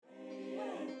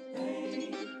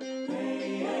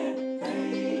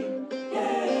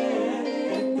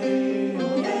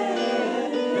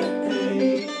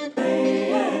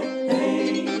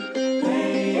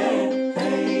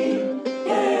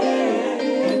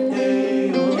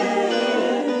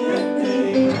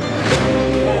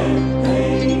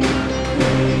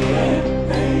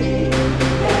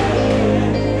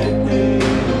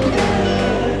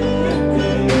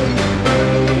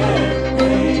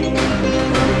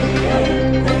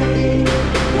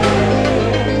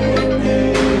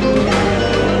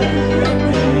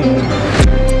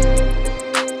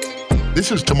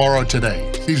This is Tomorrow Today,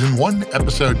 Season 1,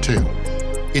 Episode 2.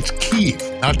 It's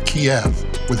Kyiv, not Kiev,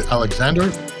 with Alexander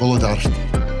Volodarsky.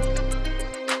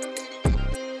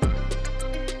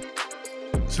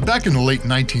 So back in the late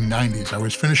 1990s, I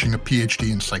was finishing a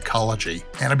PhD in psychology,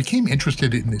 and I became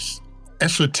interested in this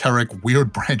esoteric,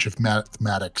 weird branch of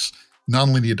mathematics,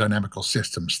 nonlinear dynamical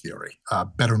systems theory,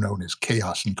 better known as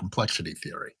chaos and complexity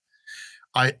theory.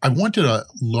 I wanted to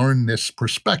learn this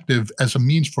perspective as a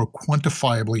means for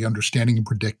quantifiably understanding and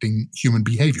predicting human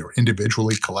behavior,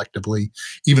 individually, collectively,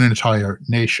 even in entire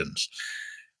nations.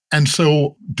 And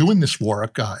so doing this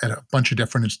work at a bunch of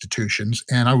different institutions,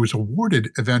 and I was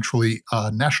awarded eventually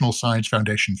a National Science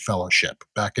Foundation Fellowship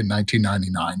back in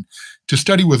 1999 to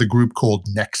study with a group called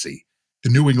NEXI, the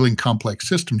New England Complex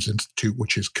Systems Institute,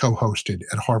 which is co-hosted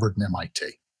at Harvard and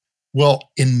MIT. Well,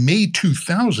 in May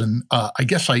 2000, I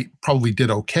guess I probably did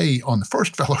okay on the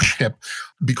first fellowship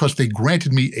because they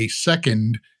granted me a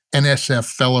second NSF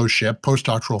fellowship,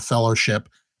 postdoctoral fellowship,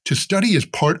 to study as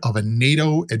part of a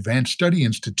NATO Advanced Study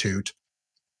Institute,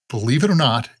 believe it or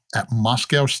not, at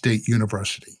Moscow State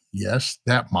University. Yes,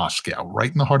 that Moscow,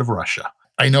 right in the heart of Russia.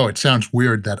 I know it sounds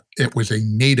weird that it was a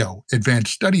NATO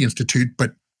Advanced Study Institute,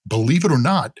 but believe it or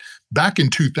not, back in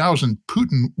 2000,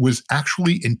 Putin was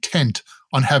actually intent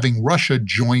on having Russia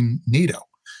join NATO.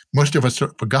 Most of us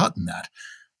have forgotten that.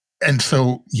 And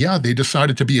so, yeah, they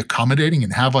decided to be accommodating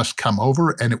and have us come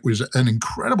over, and it was an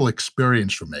incredible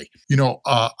experience for me.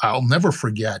 I'll never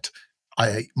forget,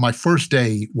 my first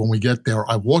day when we get there,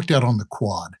 I walked out on the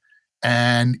quad,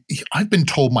 and I've been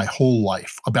told my whole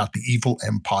life about the evil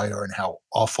empire and how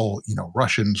awful,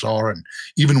 Russians are. And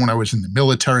even when I was in the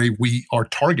military, our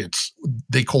targets,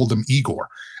 they called them Igor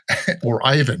or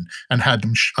Ivan and had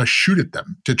them shoot at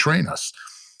them to train us.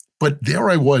 But there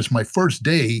I was, my first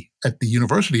day at the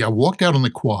university. I walked out on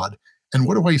the quad, and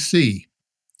what do I see?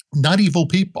 Not evil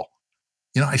people.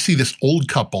 I see this old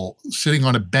couple sitting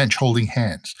on a bench holding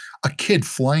hands, a kid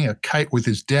flying a kite with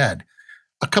his dad,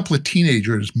 a couple of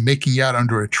teenagers making out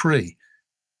under a tree.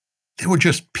 They were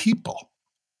just people.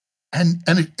 And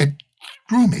it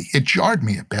threw me. It jarred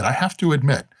me a bit, I have to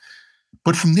admit.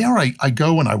 But from there, I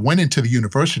go and I went into the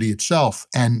university itself.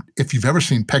 And if you've ever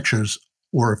seen pictures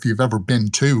or if you've ever been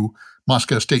to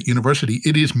Moscow State University,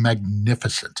 it is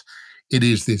magnificent. It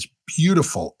is this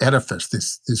beautiful edifice,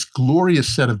 this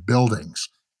glorious set of buildings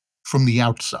from the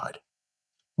outside.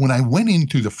 When I went in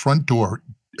through the front door,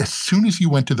 as soon as you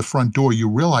went to the front door, you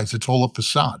realize it's all a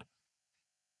facade.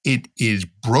 It is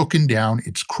broken down.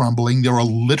 It's crumbling. There are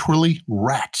literally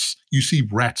rats. You see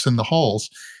rats in the halls.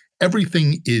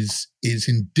 Everything is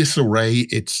in disarray.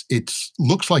 It's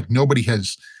looks like nobody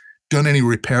has done any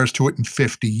repairs to it in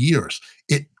 50 years.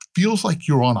 It feels like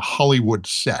you're on a Hollywood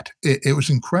set. It was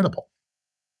incredible.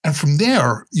 And from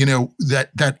there,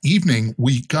 that evening,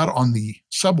 we got on the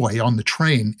subway, on the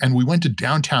train, and we went to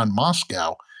downtown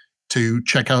Moscow to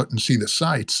check out and see the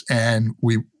sights. And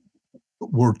we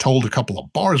were told a couple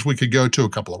of bars we could go to, a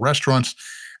couple of restaurants.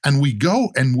 And we go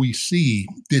and we see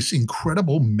this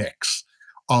incredible mix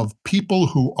of people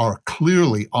who are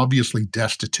clearly, obviously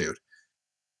destitute.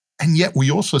 And yet we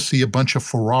also see a bunch of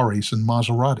Ferraris and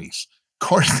Maseratis,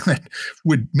 cars that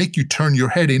would make you turn your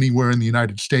head anywhere in the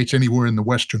United States, anywhere in the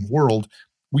Western world.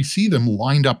 We see them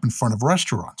lined up in front of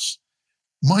restaurants.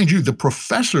 Mind you, the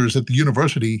professors at the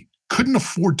university couldn't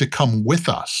afford to come with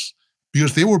us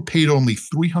because they were paid only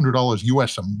 $300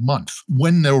 US a month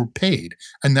when they were paid,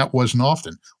 and that wasn't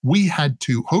often. We had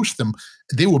to host them.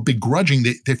 They were begrudging.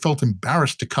 They felt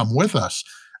embarrassed to come with us.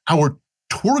 Our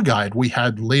tour guide we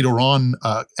had later on,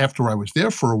 after I was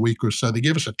there for a week or so, they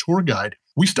gave us a tour guide.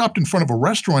 We stopped in front of a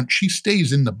restaurant. She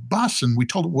stays in the bus, and we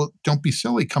told her, well, don't be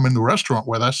silly, come in the restaurant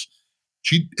with us.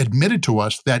 She admitted to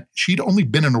us that she'd only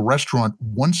been in a restaurant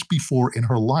once before in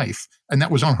her life, and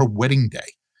that was on her wedding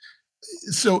day.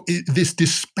 So this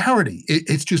disparity,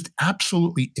 it's just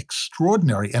absolutely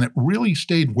extraordinary, and it really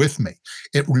stayed with me.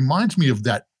 It reminds me of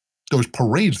those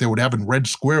parades they would have in Red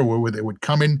Square where they would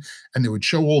come in and they would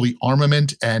show all the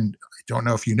armament, and I don't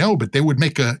know if you know, but they would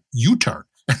make a U-turn,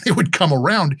 and they would come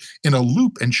around in a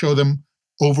loop and show them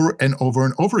over and over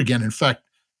and over again. In fact,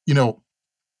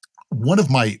 one of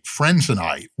my friends and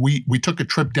I, we took a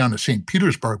trip down to St.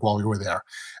 Petersburg while we were there,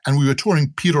 and we were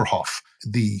touring Peterhof,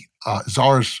 the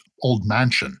Tsar's old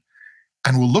mansion.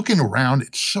 And we're looking around.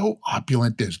 It's so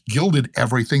opulent. There's gilded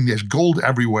everything. There's gold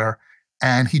everywhere.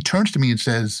 And he turns to me and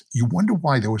says, you wonder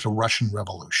why there was a Russian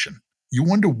Revolution. You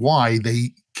wonder why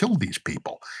they killed these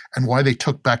people and why they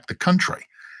took back the country.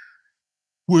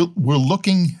 We're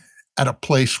looking at a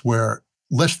place where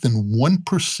less than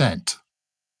 1%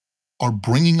 are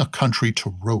bringing a country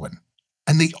to ruin,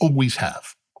 and they always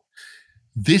have.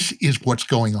 This is what's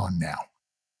going on now.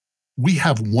 We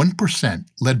have 1%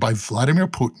 led by Vladimir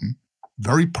Putin,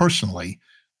 very personally,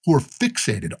 who are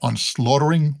fixated on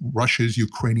slaughtering Russia's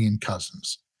Ukrainian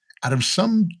cousins out of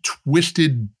some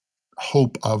twisted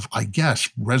hope of, I guess,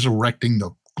 resurrecting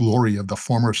the glory of the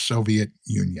former Soviet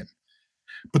Union.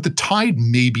 But the tide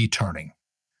may be turning.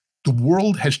 The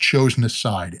world has chosen a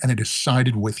side, and it has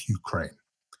sided with Ukraine.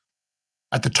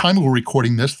 At the time we're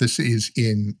recording this, this is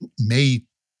in May,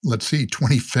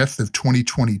 25th of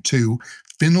 2022,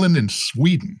 Finland and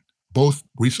Sweden both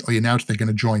recently announced they're going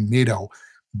to join NATO.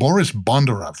 Boris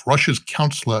Bondarev, Russia's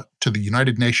counselor to the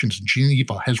United Nations in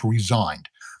Geneva, has resigned.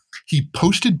 He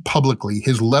posted publicly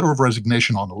his letter of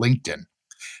resignation on LinkedIn,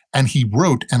 and he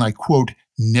wrote, and I quote,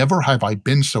 "Never have I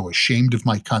been so ashamed of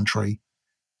my country."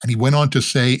 And he went on to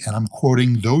say, and I'm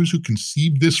quoting, "Those who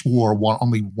conceived this war want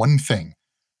only one thing: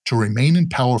 to remain in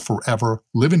power forever,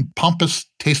 live in pompous,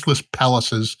 tasteless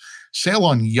palaces, sail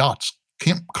on yachts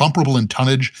comparable in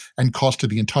tonnage and cost to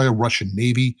the entire Russian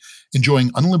Navy, enjoying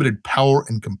unlimited power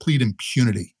and complete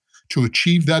impunity. To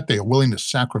achieve that, they are willing to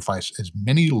sacrifice as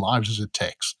many lives as it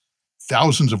takes.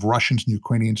 Thousands of Russians and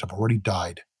Ukrainians have already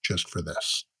died just for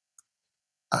this."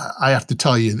 I have to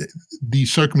tell you,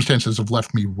 these circumstances have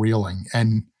left me reeling.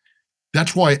 And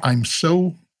that's why I'm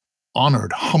so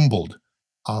honored, humbled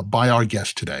by our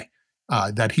guest today,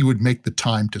 that he would make the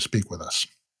time to speak with us.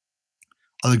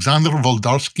 Alexander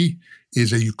Voldarsky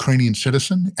is a Ukrainian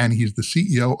citizen, and he's the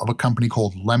CEO of a company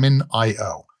called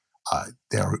Lemon.io.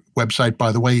 Their website,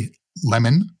 by the way,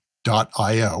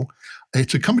 lemon.io.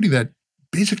 It's a company that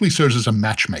basically serves as a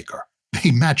matchmaker.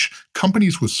 They match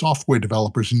companies with software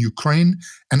developers in Ukraine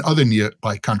and other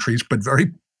nearby countries, but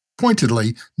very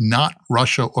pointedly, not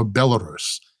Russia or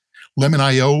Belarus.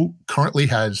 Lemon.io currently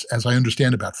has, as I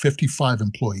understand, about 55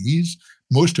 employees,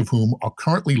 most of whom are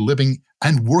currently living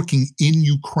and working in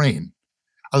Ukraine.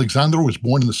 Alexander was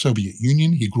born in the Soviet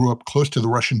Union. He grew up close to the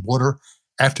Russian border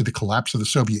after the collapse of the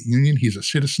Soviet Union. He's a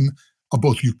citizen of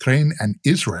both Ukraine and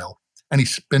Israel, and he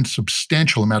spent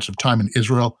substantial amounts of time in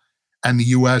Israel and the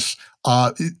U.S.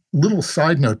 Little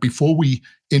side note, before we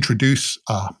introduce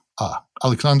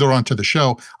Alexander onto the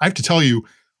show, I have to tell you,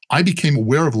 I became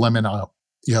aware of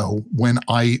Lemon.io when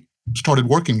I started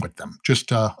working with them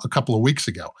just a couple of weeks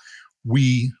ago.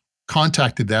 We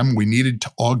contacted them. We needed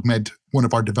to augment one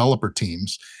of our developer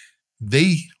teams.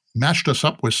 They matched us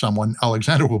up with someone,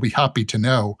 Alexander will be happy to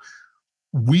know.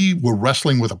 We were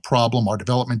wrestling with a problem, our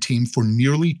development team, for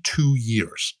nearly 2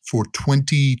 years, for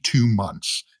 22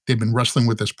 months. They've been wrestling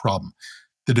with this problem.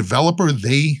 The developer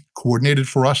they coordinated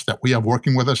for us that we have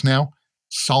working with us now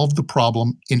solved the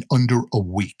problem in under a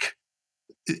week.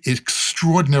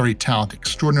 Extraordinary talent,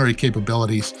 extraordinary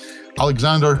capabilities.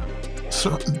 Alexander,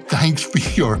 so thanks for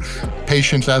your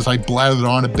patience as I blathered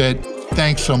on a bit.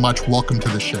 Thanks so much. Welcome to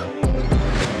the show.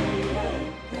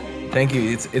 Thank you.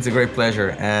 It's a great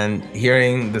pleasure. And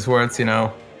hearing these words,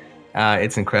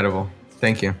 it's incredible.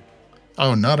 Thank you.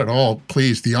 Oh, not at all.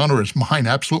 Please, the honor is mine.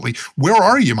 Absolutely. Where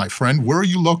are you, my friend? Where are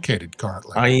you located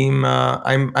currently?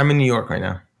 I'm in New York right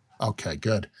now. Okay,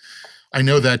 good. I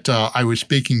know that I was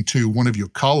speaking to one of your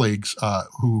colleagues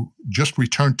who just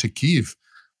returned to Kyiv.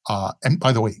 And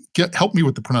by the way, help me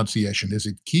with the pronunciation. Is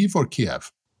it Kyiv or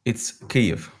Kiev? It's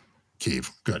Kyiv.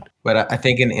 Kyiv, good. But I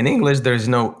think in English, there's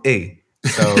no A.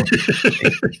 So,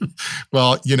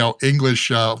 well,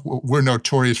 English, we're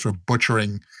notorious for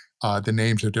butchering the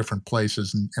names of different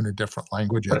places and in different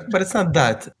languages. But it's not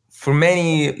that. For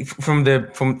many, from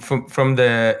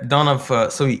the dawn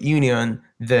of Soviet Union,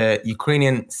 the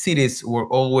Ukrainian cities were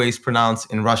always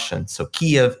pronounced in Russian. So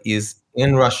Kiev is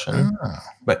in Russian,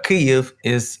 but Kyiv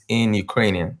is in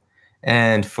Ukrainian.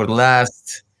 And for the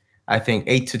last, I think,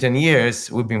 8 to 10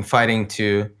 years, we've been fighting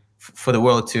for the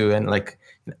world to, and like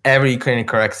every Ukrainian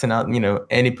corrects and out,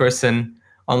 any person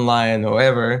online or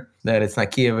ever, that it's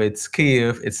not Kiev, it's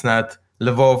Kyiv, it's not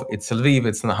Lvov, it's Lviv,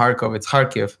 it's not Kharkov, it's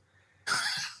Kharkiv.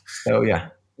 So yeah,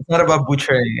 it's not about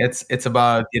butchering. It's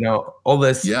about all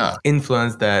this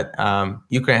influence that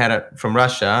Ukraine had from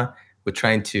Russia. We're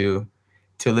trying to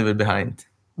leave it behind.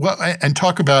 Well, and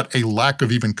talk about a lack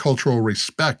of even cultural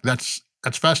respect. That's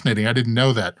fascinating. I didn't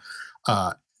know that.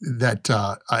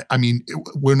 I mean,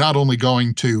 we're not only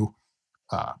going to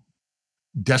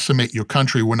decimate your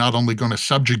country, we're not only going to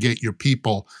subjugate your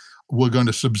people, we're going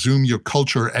to subsume your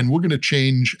culture, and we're going to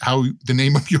change how the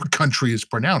name of your country is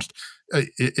pronounced.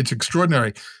 It's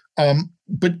extraordinary.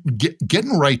 But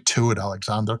getting right to it,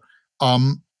 Alexander,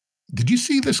 did you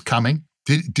see this coming?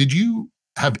 Did you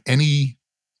have any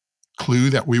clue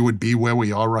that we would be where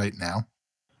we are right now?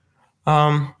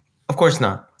 Of course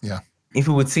not. Yeah. If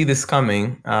we would see this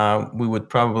coming, we would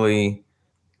probably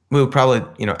we would probably,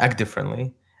 act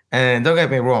differently. And don't get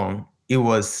me wrong, it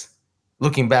was,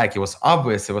 looking back, it was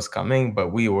obvious it was coming,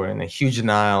 but we were in a huge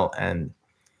denial. And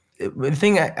the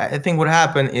thing I think what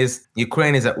happened is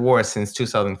Ukraine is at war since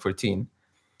 2014.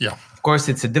 Yeah. Of course,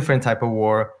 it's a different type of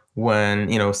war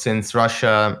when, since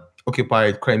Russia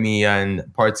occupied Crimea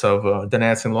and parts of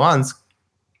Donetsk and Luhansk,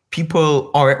 people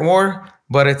are at war,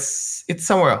 but it's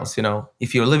somewhere else.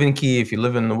 If you live in Kiev, if you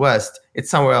live in the West, it's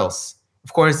somewhere else.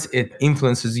 Of course, it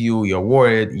influences you. You're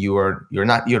worried.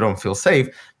 You don't feel safe.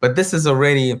 But this is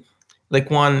already like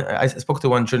one. I spoke to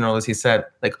one journalist. He said,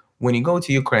 like, when you go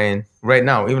to Ukraine right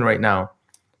now, even right now,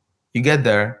 you get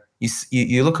there.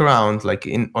 You look around like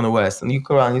on the West, and you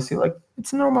look around. You see like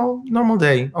it's a normal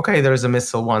day. Okay, there's a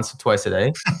missile once or twice a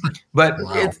day, but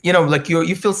Wow. it's like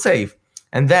you feel safe,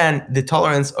 and then the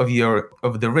tolerance of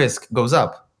the risk goes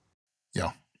up.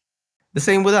 Yeah. The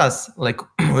same with us. Like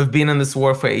we've been in this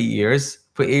war for 8 years.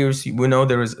 For 8 years, we know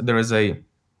there is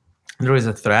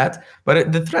a threat,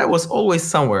 but the threat was always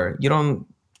somewhere. You don't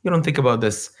think about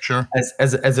this Sure.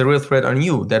 as a real threat on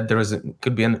you that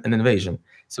could be an invasion.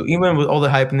 So even with all the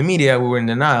hype in the media, we were in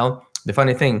denial. The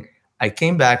funny thing, I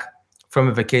came back from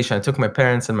a vacation. I took my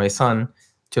parents and my son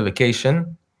to a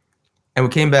vacation, and we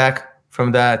came back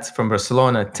from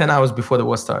Barcelona 10 hours before the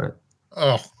war started.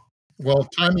 Oh, well,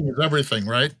 timing is everything,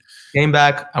 right? Came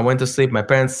back, I went to sleep. My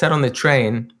parents sat on the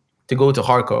train to go to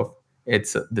Kharkov.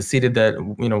 It's the city that,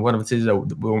 one of the cities that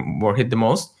were hit the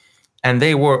most. And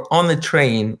they were on the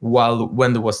train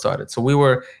when the war started. So we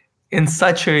were in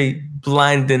such a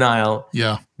blind denial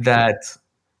that,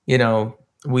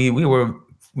 we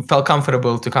felt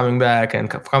comfortable to coming back and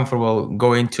comfortable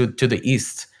going to the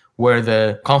east where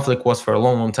the conflict was for a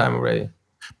long time already.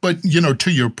 But,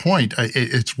 to your point,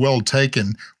 it's well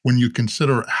taken when you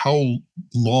consider how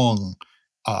long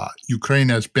Ukraine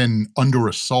has been under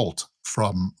assault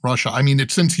from Russia. I mean,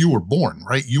 it's since you were born,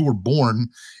 right? You were born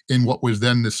in what was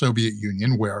then the Soviet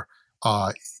Union, where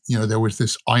there was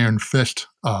this iron fist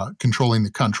controlling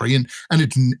the country, and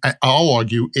I'll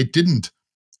argue it didn't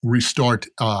restart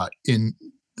in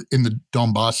the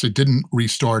Donbass. It didn't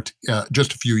restart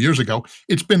just a few years ago.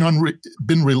 It's been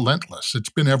been relentless. It's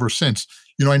been ever since.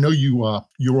 I know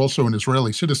you're also an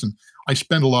Israeli citizen. I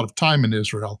spend a lot of time in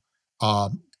Israel.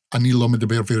 Ani lo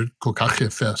medaber kol kach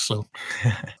yafa. So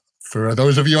for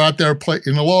those of you out there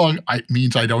playing along, it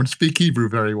means I don't speak Hebrew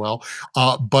very well.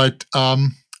 But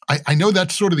I know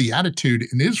that's sort of the attitude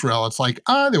in Israel. It's like,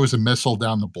 there was a missile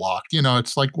down the block.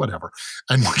 It's like, whatever.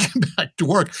 And we get back to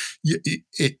work.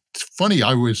 It's funny.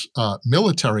 I was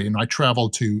military and I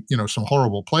traveled to, some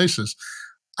horrible places.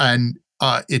 And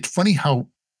it's funny how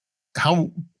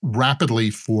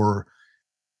rapidly for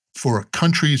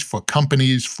countries, for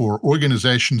companies, for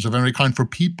organizations of every kind, for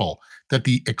people, that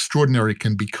the extraordinary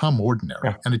can become ordinary.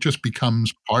 Yeah. And it just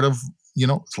becomes part of,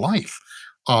 life.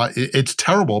 It's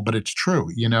terrible, but it's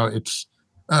true. It's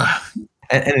and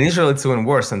in Israel, it's even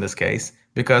worse in this case,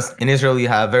 because in Israel you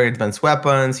have very advanced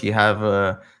weapons. You have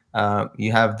the I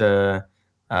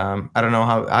don't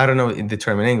know the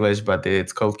term in English, but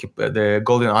it's called the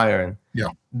golden iron. Yeah.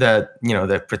 That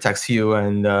that protects you,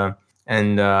 and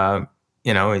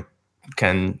it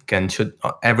can shoot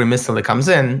every missile that comes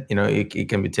in. It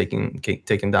can be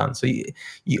taken down. So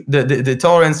the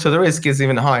tolerance to the risk is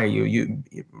even higher. You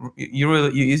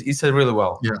said really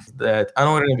well. Yeah. That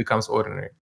unordinary becomes ordinary.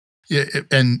 Yeah,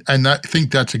 and I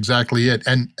think that's exactly it.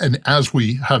 And as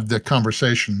we have the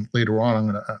conversation later on,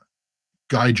 I'm going to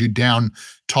guide you down,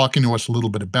 talking to us a little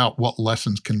bit about what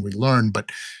lessons can we learn. But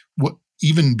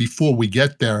even before we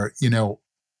get there,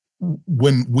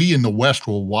 when we in the West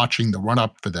were watching the run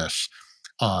up for this,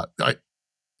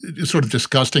 sort of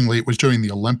disgustingly, it was during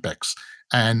the Olympics.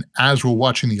 And as we're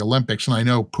watching the Olympics, and I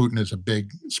know Putin is a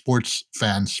big sports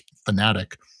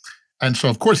fanatic, and so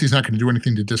of course he's not going to do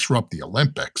anything to disrupt the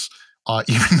Olympics,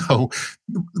 even though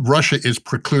Russia is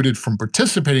precluded from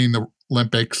participating in the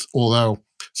Olympics. Although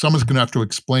someone's going to have to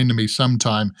explain to me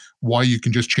sometime why you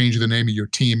can just change the name of your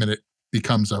team and it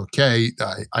becomes okay.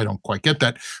 I don't quite get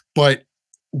that, but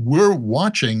we're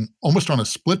watching almost on a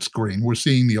split screen. We're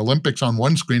seeing the Olympics on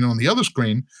one screen, and on the other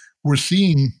screen, we're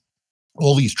seeing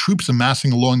all these troops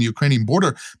amassing along the Ukrainian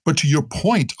border. But to your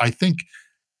point, I think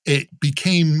it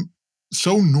became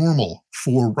so normal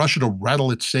for Russia to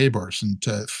rattle its sabers and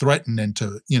to threaten and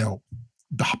to,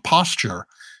 the posture,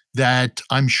 that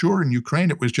I'm sure in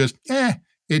Ukraine it was just,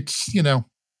 it's,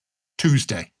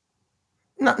 Tuesday.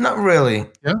 Not really.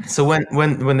 Yeah. So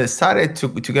when they started to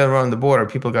get around the border,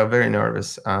 people got very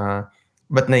nervous,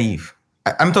 but naive.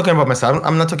 I'm talking about myself.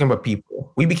 I'm not talking about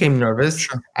people. We became nervous.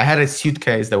 Sure. I had a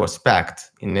suitcase that was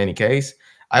packed. In any case,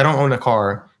 I don't own a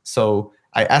car, so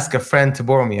I asked a friend to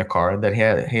borrow me a car that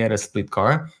he had a split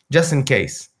car just in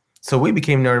case. So we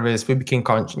became nervous. We became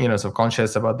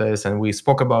subconscious about this, and we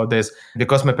spoke about this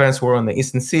because my parents were on the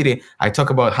Eastern City. I talk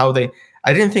about how they.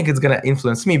 I didn't think it's gonna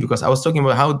influence me because I was talking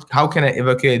about how can I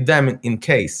evacuate them in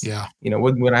case. Yeah.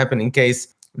 What would happen in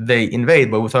case they invade,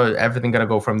 but we thought everything gonna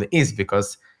go from the east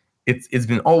because it's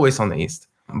been always on the east.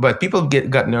 But people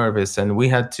got nervous, and we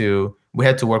had to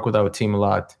work with our team a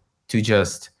lot to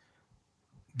just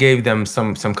gave them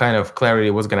some kind of clarity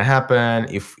what's going to happen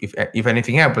if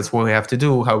anything happens, what we have to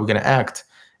do, how we're going to act.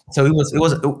 So it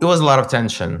was a lot of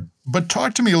tension. But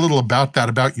talk to me a little about that,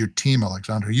 about your team,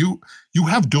 Alexander. You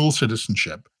have dual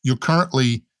citizenship. You're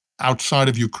currently outside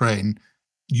of Ukraine.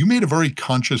 You made a very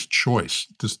conscious choice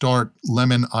to start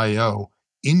Lemon.io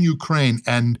in Ukraine,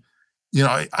 and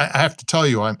I have to tell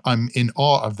you, I'm in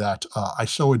awe of that. I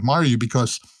so admire you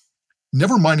because,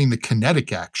 never minding the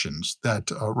kinetic actions that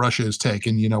Russia has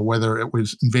taken, whether it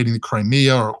was invading the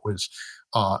Crimea or it was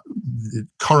the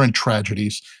current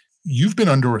tragedies, you've been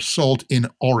under assault in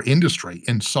our industry,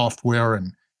 in software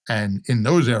and in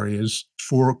those areas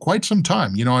for quite some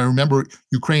time. I remember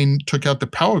Ukraine took out the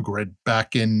power grid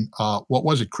back in, what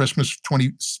was it, Christmas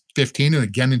 2015, and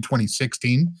again in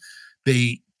 2016.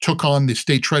 They took on the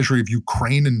state treasury of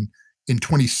Ukraine in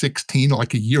 2016,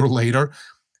 like a year later.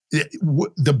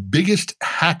 The biggest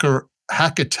hack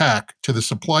attack to the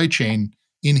supply chain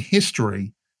in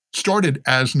history started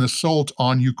as an assault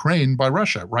on Ukraine by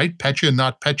Russia, right? Petya,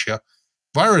 not Petya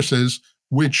viruses,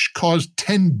 which caused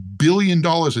 $10 billion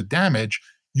of damage.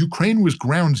 Ukraine was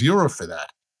ground zero for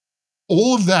that.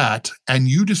 All of that, and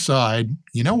you decide,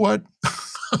 you know what?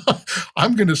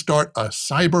 I'm going to start a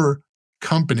cyber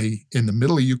company in the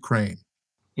middle of Ukraine.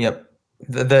 Yep.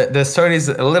 The story is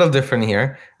a little different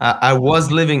here. I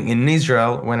was living in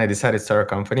Israel when I decided to start a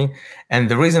company. And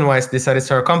the reason why I decided to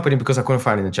start a company because I couldn't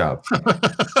find a job.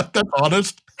 That's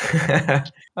honest.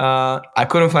 I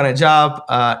couldn't find a job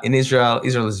in Israel.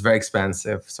 Israel is very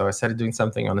expensive. So I started doing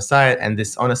something on the side, and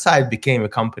this on the side became a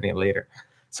company later.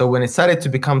 So when it started to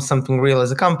become something real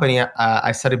as a company,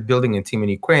 I started building a team in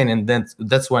Ukraine. And then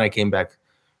that's when I came back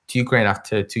to Ukraine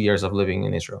after 2 years of living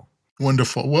in Israel.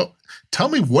 Wonderful. Well, tell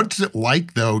me, what's it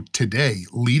like, though, today,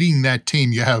 leading that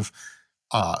team? You have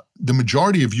the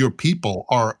majority of your people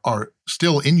are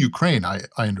still in Ukraine, I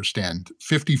understand.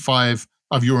 55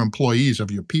 of your employees,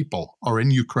 of your people, are in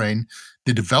Ukraine.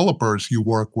 The developers you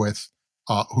work with,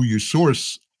 who you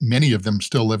source, many of them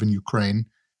still live in Ukraine.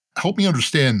 Help me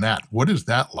understand that. What is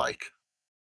that like?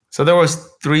 So there was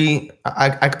three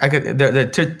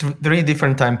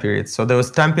different time periods. So there was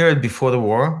time period before the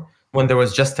war when there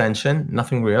was just tension,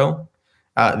 nothing real.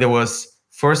 There was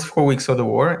first 4 weeks of the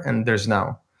war, and there's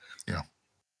now. Yeah.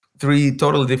 3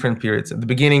 totally different periods. At the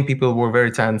beginning, people were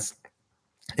very tense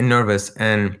and nervous,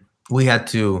 and we had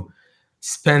to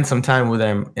spend some time with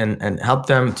them and help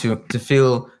them to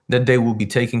feel that they will be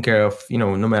taken care of,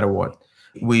 no matter what.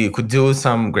 We could do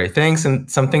some great things, and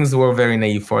some things were very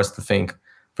naive for us to think.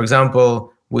 For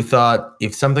example, we thought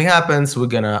if something happens, we're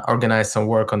gonna organize some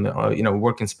work on the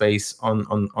working space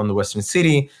on the Western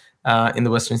City, in the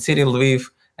Western City, Lviv,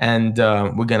 and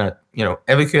we're gonna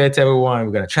evacuate everyone.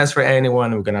 We're gonna transfer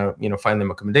anyone. We're gonna find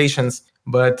them accommodations.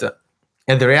 But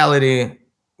in the reality,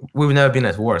 we've never been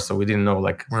at war, so we didn't know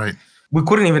Right. We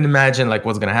couldn't even imagine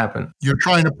what's gonna happen. You're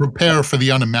trying to prepare for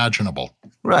the unimaginable.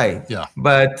 Right. Yeah.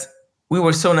 But we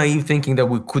were so naive thinking that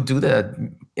we could do that.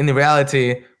 In the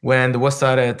reality, when the war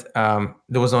started,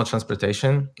 there was no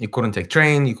transportation. You couldn't take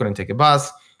train. You couldn't take a bus.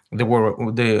 The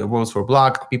roads were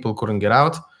blocked. People couldn't get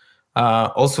out.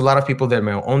 Also, a lot of people that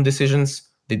made their own decisions.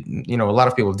 A lot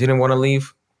of people didn't want to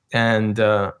leave, and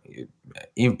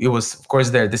it was, of course,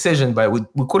 their decision. But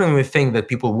we couldn't even think that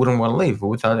people wouldn't want to leave.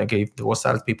 We thought, okay, if the war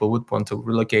started, people would want to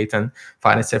relocate and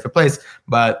find a safer place.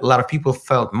 But a lot of people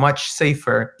felt much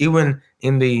safer, even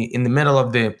in the middle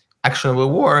of the actionable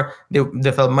war.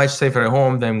 They felt much safer at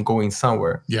home than going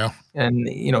somewhere. Yeah. And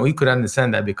we could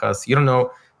understand that because you don't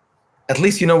know. At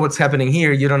least you know what's happening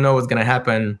here. You don't know what's going to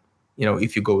happen,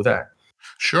 if you go there.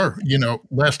 Sure.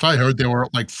 Last I heard, there were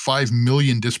like 5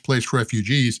 million displaced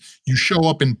refugees. You show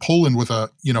up in Poland with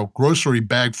a, grocery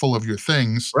bag full of your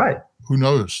things. Right. Who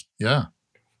knows? Yeah.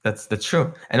 That's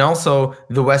true. And also,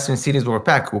 the Western cities were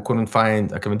packed. We couldn't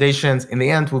find accommodations. In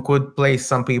the end, we could place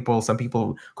some people. Some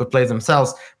people could place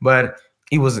themselves. But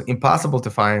it was impossible to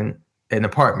find an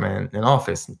apartment, an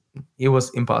office. It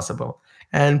was impossible.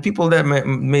 And people that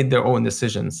made their own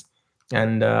decisions.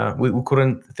 And we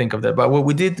couldn't think of that. But what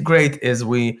we did great is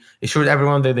we assured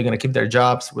everyone that they're going to keep their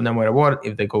jobs no matter what.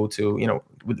 If they go to,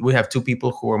 we have 2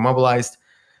 people who are mobilized,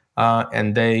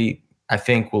 and they, I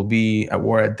think, will be at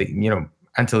war at the,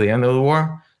 until the end of the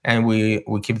war, and we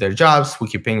keep their jobs, we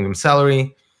keep paying them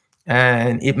salary,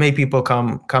 and it made people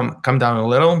come down a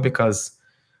little because,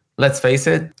 let's face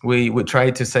it, we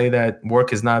try to say that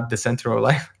work is not the center of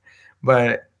life,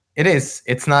 but it is.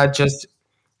 It's not just,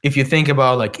 if you think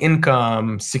about like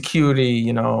income, security,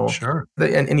 Sure.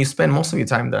 and you spend most of your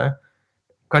time there,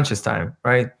 conscious time,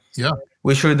 right? Yeah.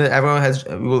 We're sure that everyone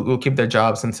will keep their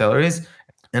jobs and salaries.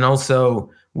 And also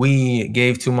we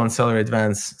gave 2 months salary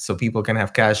advance so people can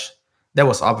have cash. That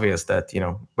was obvious that,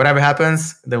 whatever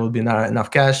happens, there will be not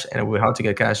enough cash and it will be hard to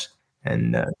get cash.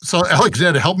 And So,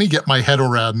 Alexander, help me get my head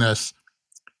around this.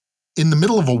 In the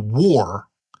middle of a war,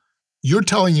 you're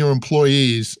telling your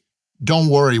employees, don't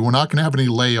worry, we're not going to have any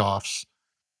layoffs.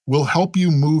 We'll help you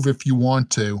move if you want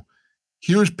to.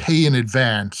 Here's pay in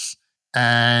advance.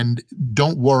 And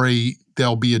don't worry,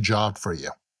 there'll be a job for you.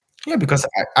 yeah, because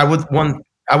I would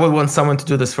want someone to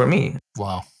do this for me.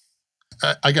 Wow.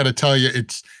 I got to tell you,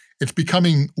 it's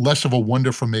becoming less of a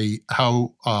wonder for me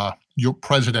how your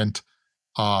president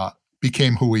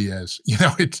became who he is.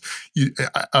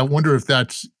 I wonder if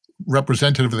that's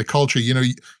representative of the culture.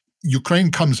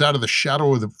 Ukraine comes out of the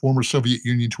shadow of the former Soviet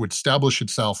Union to establish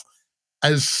itself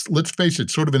as, let's face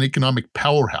it, sort of an economic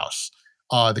powerhouse.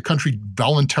 The country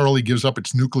voluntarily gives up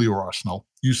its nuclear arsenal.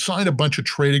 You sign a bunch of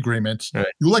trade agreements. Right.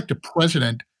 You elect a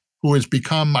president who has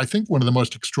become, I think, one of the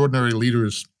most extraordinary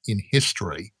leaders in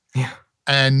history. Yeah.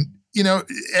 And,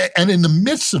 and in the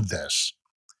midst of this,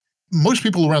 most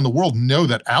people around the world know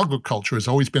that agriculture has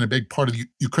always been a big part of the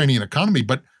Ukrainian economy,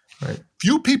 but Right.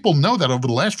 few people know that over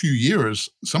the last few years,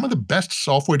 some of the best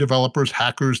software developers,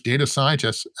 hackers, data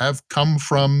scientists have come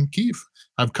from Kyiv,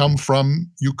 have come from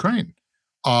Ukraine.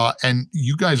 And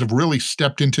you guys have really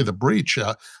stepped into the breach.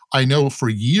 I know for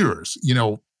years,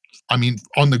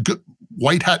 on the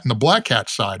white hat and the black hat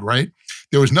side, right?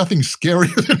 There was nothing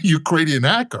scarier than a Ukrainian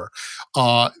hacker.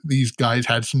 These guys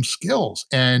had some skills.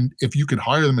 And if you could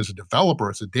hire them as a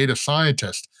developer, as a data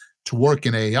scientist to work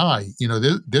in AI,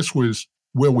 this was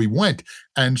where we went.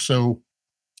 And so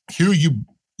here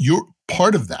you're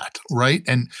part of that, right?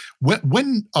 And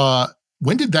when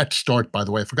did that start, by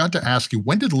the way? I forgot to ask you,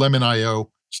 when did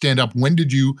Lemon.io stand up? When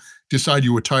did you decide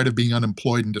you were tired of being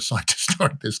unemployed and decide to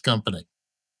start this company?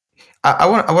 I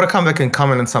want to come back and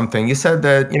comment on something. You said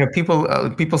that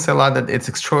people say a lot that it's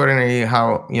extraordinary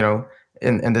how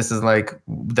and this is like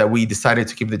that we decided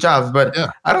to keep the jobs, but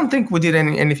Yeah. I don't think we did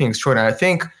anything extraordinary. I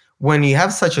think when you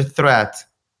have such a threat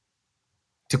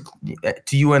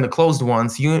to you and the closed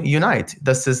ones, you unite.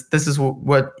 This is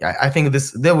what I think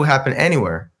that will happen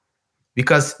anywhere,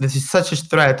 because this is such a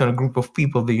threat on a group of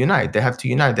people. They unite. They have to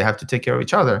unite. They have to take care of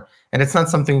each other. And it's not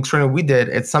something extraordinary we did.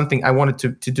 It's something I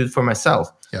wanted to do for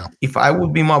myself. Yeah. If I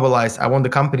would be mobilized, I want the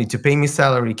company to pay me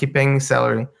salary, keep paying me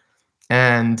salary,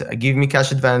 and give me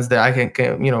cash advance that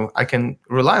I can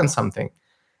rely on something.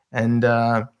 And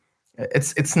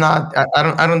it's not.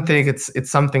 I don't think it's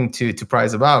something to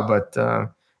prize about, but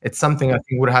it's something I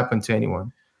think would happen to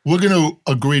anyone. We're going to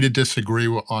agree to disagree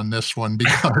on this one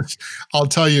because I'll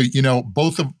tell you,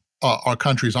 both of our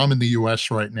countries, I'm in the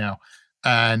US right now,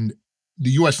 and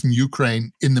the US and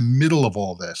Ukraine, in the middle of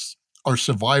all this, are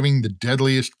surviving the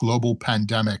deadliest global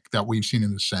pandemic that we've seen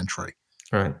in the century.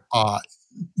 Right.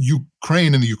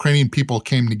 Ukraine and the Ukrainian people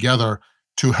came together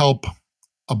to help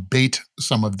abate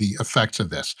some of the effects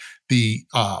of this. The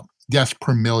deaths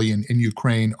per million in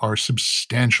Ukraine are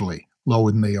substantially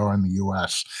lower than they are in the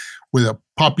US. With a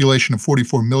population of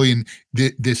 44 million,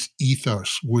 this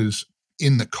ethos was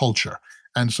in the culture.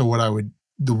 And so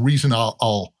the reason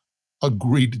I'll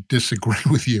agree to disagree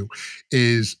with you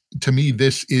is, to me,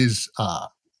 this is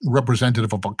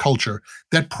representative of a culture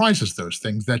that prizes those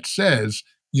things, that says,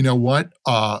 you know what,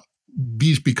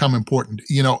 these become important,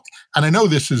 and I know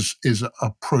this is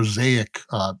a prosaic,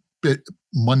 bit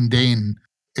mundane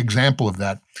example of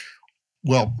that.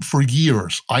 Well, for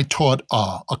years, I taught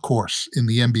a course in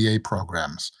the MBA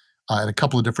programs at a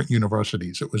couple of different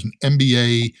universities. It was an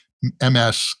MBA,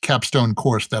 MS capstone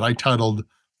course that I titled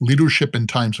Leadership in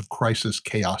Times of Crisis,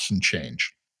 Chaos, and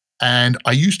Change. And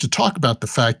I used to talk about the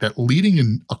fact that leading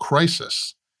in a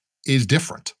crisis is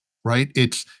different, right?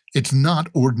 It's not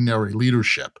ordinary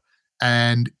leadership.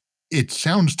 And it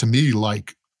sounds to me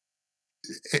like,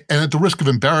 and at the risk of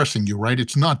embarrassing you, right?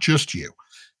 It's not just you.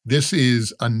 This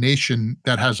is a nation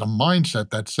that has a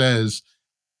mindset that says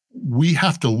we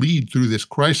have to lead through this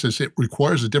crisis. It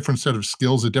requires a different set of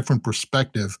skills, a different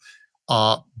perspective,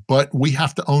 but we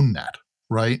have to own that,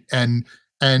 right? And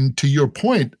to your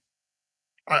point,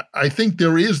 I think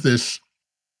there is this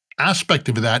aspect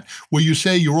of that where you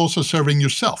say you're also serving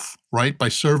yourself, right? By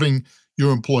serving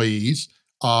your employees,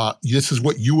 This is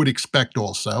what you would expect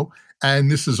also.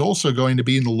 And this is also going to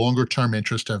be in the longer term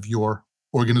interest of your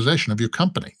organization, of your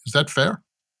company. Is that fair?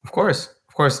 Of course,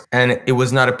 of course. And it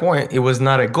was not a point, it was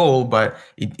not a goal, but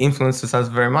it influences us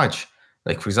very much.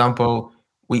 Like, for example,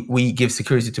 we give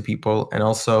security to people, and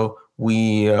also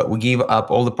we give up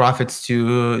all the profits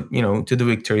to, to the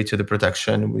victory, to the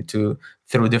protection, to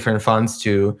through different funds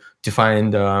to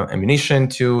find ammunition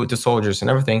to soldiers and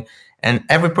everything. And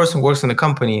every person who works in the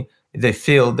company, they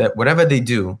feel that whatever they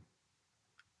do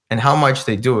and how much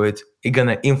they do it, it's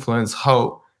gonna influence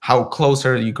how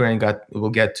closer Ukraine will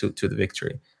get to the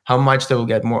victory, how much they will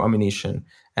get more ammunition,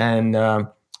 and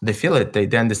they feel it.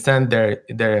 They understand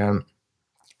their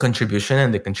contribution,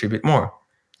 and they contribute more.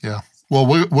 Yeah. Well,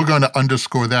 we're going to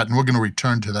underscore that, and we're going to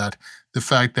return to that. The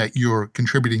fact that you're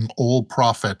contributing all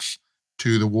profits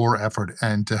to the war effort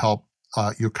and to help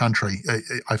your country,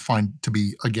 I find to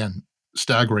be, again,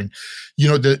 staggering.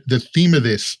 The theme of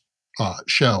this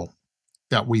show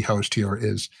that we host here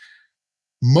is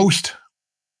most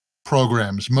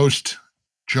programs, most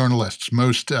journalists,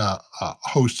 most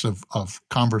hosts of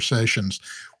conversations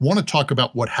want to talk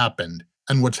about what happened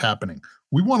and what's happening.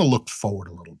 We want to look forward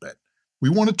a little bit. We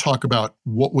want to talk about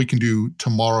what we can do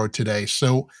tomorrow, today.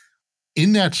 So,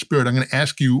 in that spirit, I'm going to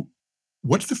ask you,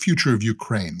 what's the future of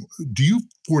Ukraine? Do you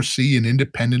foresee an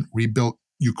independent, rebuilt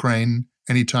Ukraine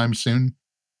anytime soon?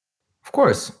 Of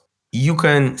course, you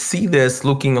can see this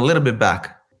looking a little bit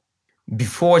back.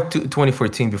 Before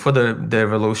 2014, before the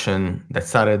revolution that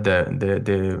started,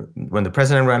 the when the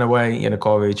president ran away,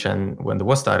 Yanukovych, and when the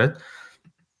war started,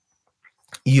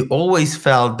 you always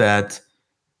felt that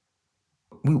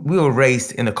we were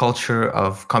raised in a culture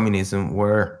of communism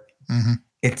where Hmm.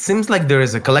 it seems like there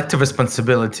is a collective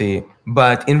responsibility,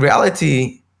 but in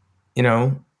reality,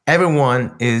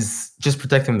 everyone is just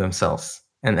protecting themselves,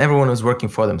 and everyone is working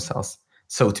for themselves.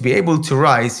 So to be able to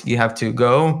rise, you have to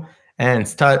go and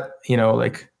start,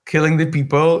 like killing the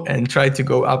people and try to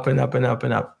go up and up and up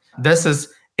and up. This is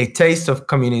a taste of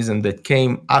communism that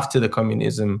came after the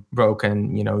communism broke,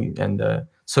 and and the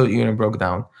Soviet Union broke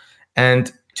down.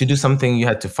 And to do something, you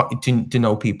had to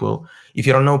know people. If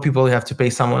you don't know people, you have to pay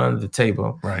someone under the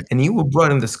table. Right. And you were brought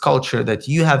in this culture that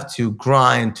you have to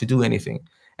grind to do anything.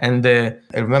 And I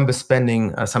remember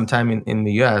spending some time in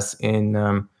the US in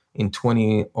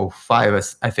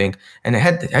 2005, I think, and I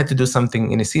had to do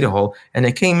something in a city hall. And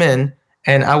I came in,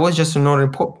 and I was just an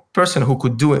ordinary person who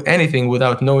could do anything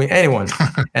without knowing anyone.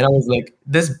 And I was like,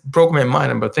 this broke my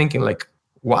mind. I'm thinking like,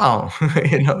 wow,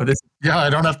 this. Yeah,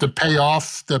 I don't have to pay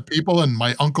off the people, and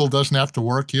my uncle doesn't have to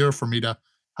work here for me to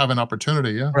have an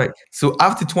opportunity. Yeah. Right. So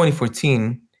after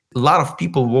 2014, a lot of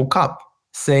people woke up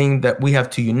saying that we have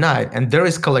to unite, and there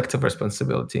is collective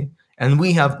responsibility. And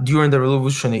we have, during the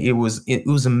revolution, it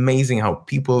was amazing how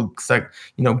people start,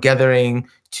 gathering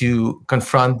to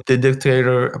confront the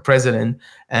dictator president,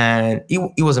 and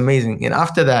it was amazing. And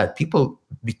after that, people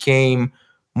became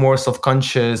more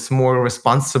self-conscious, more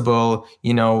responsible.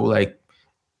 Like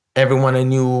everyone I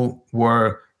knew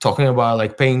were talking about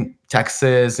like paying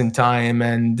taxes in time,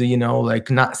 and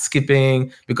like not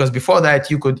skipping, because before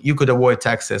that you could avoid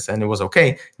taxes and it was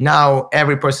okay. Now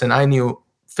every person I knew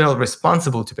felt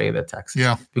responsible to pay their taxes,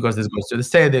 Yeah. because this goes to the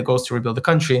state, it goes to rebuild the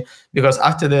country, because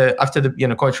after the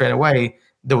country ran away,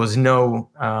 there was no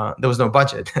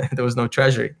budget, there was no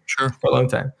treasury Sure. for a long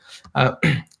time,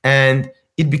 and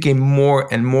it became more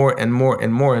and more and more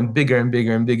and more and bigger and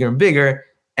bigger and bigger and bigger,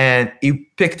 and it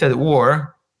picked at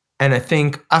war. And I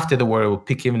think after the war, it will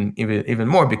pick even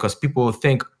more, because people will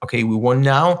think, okay, we won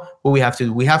now. What we have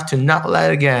to not let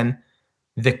again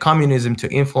the communism to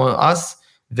influence us,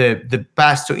 the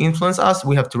past to influence us.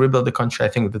 We have to rebuild the country. I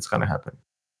think that's going to happen.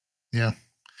 Yeah.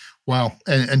 Wow.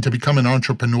 And to become an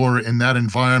entrepreneur in that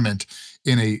environment,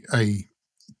 in a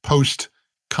post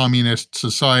communist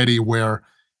society where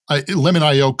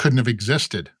Lemon.io couldn't have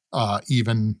existed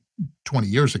even 20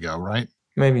 years ago, right?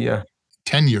 Maybe, yeah.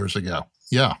 10 years ago.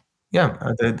 Yeah.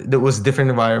 Yeah, there was different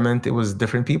environment, it was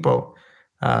different people,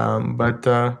 but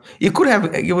it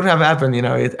would have happened.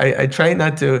 I try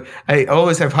not to. I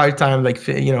always have hard time like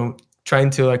trying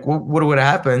to like what would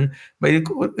happen, but it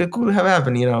could have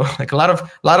happened. Like a lot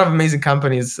of amazing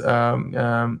companies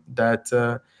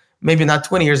that maybe not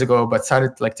 20 years ago, but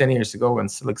started like 10 years ago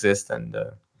and still exist. And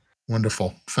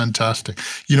Wonderful. Fantastic.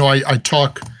 I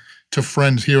talk to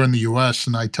friends here in the US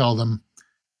and I tell them,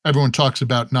 everyone talks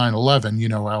about 9/11,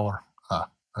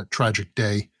 our tragic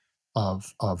day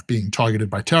of being targeted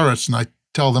by terrorists. And I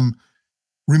tell them,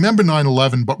 remember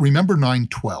 9/11, but remember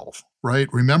 9/12, right?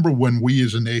 Remember when we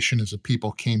as a nation, as a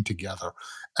people came together.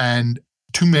 And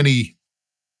too many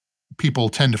people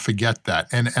tend to forget that.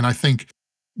 And I think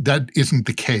that isn't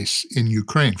the case in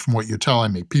Ukraine, from what you're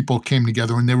telling me. People came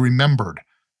together and they remembered,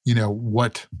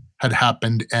 what had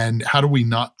happened, and how do we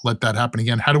not let that happen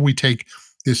again? How do we take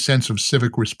this sense of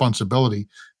civic responsibility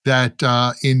that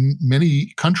in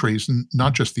many countries,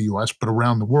 not just the U.S. but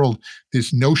around the world,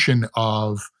 this notion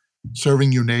of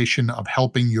serving your nation, of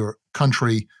helping your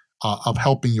country, of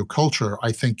helping your culture,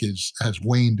 I think has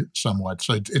waned somewhat.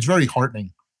 So it's very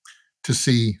heartening to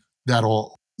see that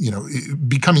all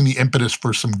becoming the impetus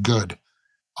for some good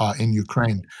in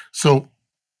Ukraine. So,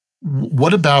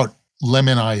 what about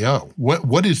Lemon.io?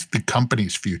 What is the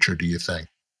company's future? Do you think?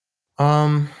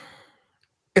 Um,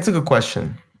 it's a good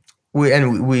question.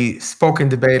 We spoke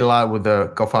and debate a lot with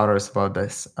the co-founders about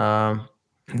this.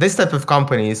 This type of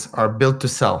companies are built to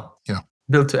sell, Yeah,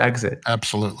 built to exit,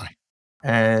 absolutely.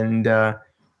 and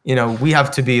we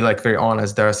have to be like very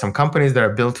honest. There are some companies that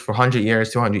are built for 100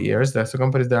 years, 200 years. There are some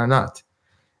companies that are not.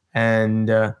 And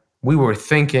we were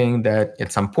thinking that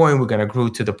at some point we're going to grow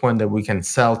to the point that we can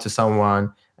sell to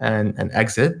someone and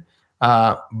exit.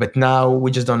 But now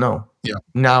we just don't know. Yeah,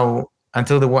 Now,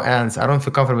 until the war ends, I don't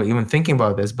feel comfortable even thinking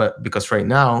about this. But because right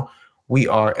now we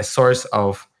are a source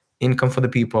of income for the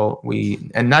people,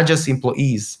 and not just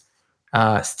employees.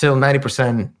 Still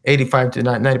 90%, 85 to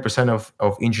 90%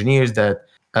 of engineers that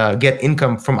get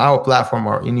income from our platform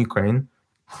are in Ukraine.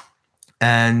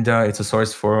 And it's a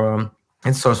source for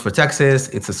taxes.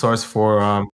 It's a source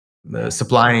for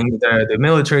supplying the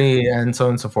military and so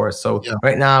on and so forth. So yeah,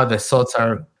 right now the salts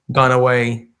are gone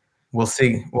away. We'll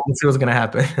see. We'll see what's going to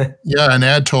happen. yeah. And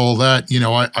add to all that,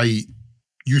 I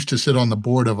used to sit on the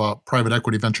board of a private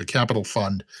equity venture capital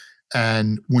fund.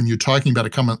 And when you're talking about a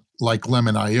company like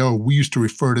Lemon.io, we used to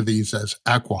refer to these as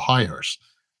acqui-hires.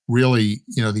 Really,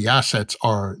 the assets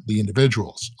are the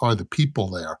individuals, are the people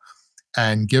there.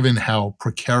 And given how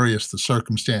precarious the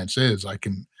circumstance is, I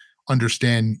can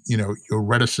understand, your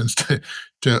reticence to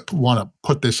want to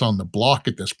put this on the block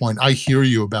at this point. I hear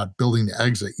you about building the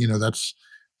exit. That's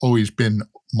always been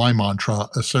my mantra.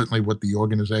 Certainly, with the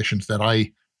organizations that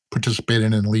I participate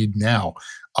in and lead now,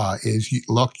 is you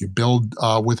build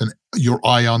with your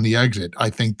eye on the exit. I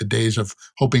think the days of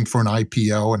hoping for an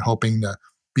IPO and hoping to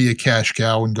be a cash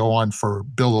cow and go on for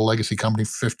build a legacy company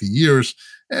for 50 years,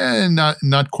 and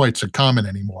not quite so common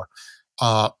anymore.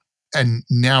 And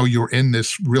now you're in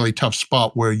this really tough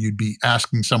spot where you'd be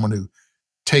asking someone to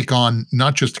take on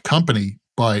not just a company,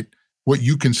 but what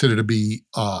you consider to be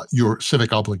your civil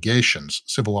obligations,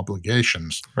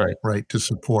 Right. right, to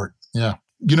support. Yeah.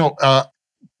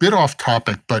 Bit off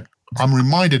topic, but I'm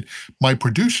reminded my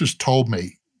producers told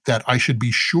me that I should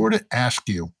be sure to ask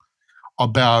you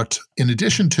about, in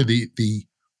addition to the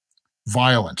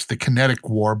violence, the kinetic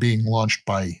war being launched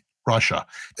by Russia,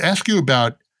 to ask you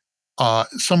about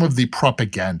some of the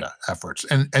propaganda efforts.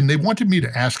 And they wanted me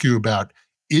to ask you about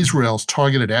Israel's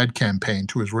targeted ad campaign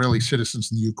to Israeli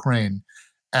citizens in Ukraine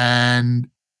and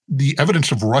the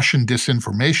evidence of Russian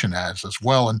disinformation ads as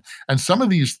well. And some of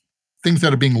these things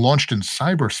that are being launched in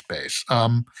cyberspace.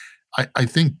 I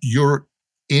think you're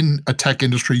in a tech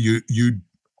industry, you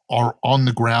are on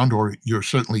the ground, or you're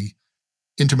certainly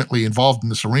intimately involved in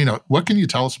this arena. What can you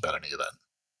tell us about any of that?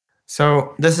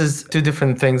 So this is two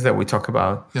different things that we talk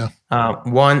about. Yeah.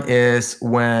 One is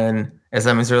when, as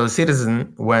I'm Israeli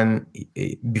citizen,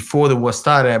 before the war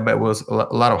started, but it was a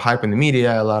lot of hype in the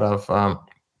media, a lot of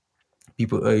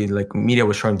people like media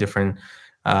was showing different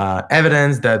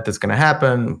evidence that that's going to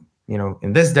happen.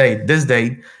 In this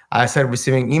date, I started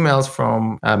receiving emails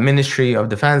from Ministry of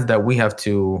Defense that we have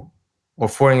to, or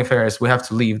Foreign Affairs, we have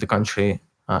to leave the country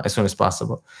as soon as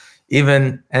possible. I've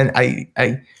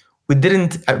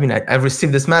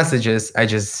received these messages. I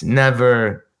just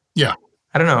never. Yeah.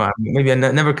 I don't know. Maybe I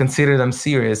never considered them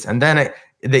serious. And then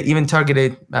they even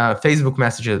targeted Facebook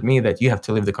messages at me that you have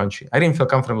to leave the country. I didn't feel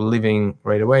comfortable leaving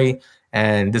right away.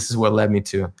 And this is what led me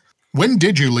to. When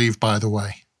did you leave, by the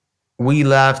way? We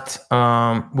left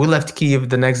Kyiv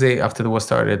the next day after the war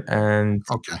started. And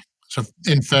okay. So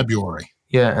in February.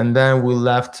 Yeah. And then we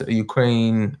left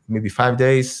Ukraine maybe 5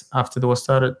 days after the war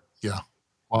started. Yeah.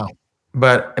 Wow.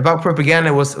 But about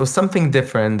propaganda was something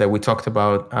different that we talked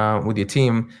about with your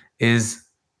team, is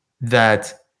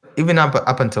that even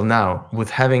up until now,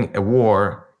 with having a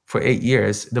war for 8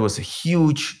 years, there was a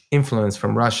huge influence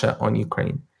from Russia on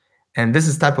Ukraine. And this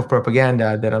is type of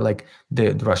propaganda that are like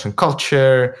the Russian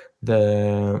culture,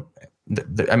 the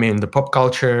pop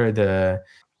culture, the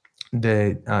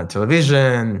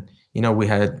television. We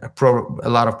had a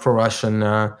lot of pro-Russian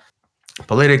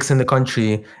politics in the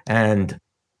country, and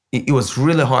it was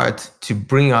really hard to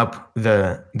bring up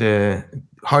the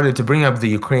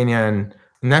Ukrainian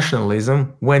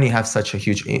nationalism when you have such a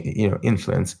huge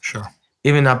influence. Sure.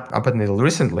 even up until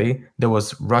recently, there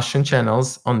was Russian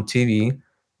channels on TV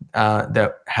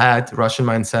that had Russian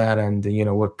mindset and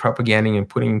were propaganding and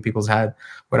putting in people's head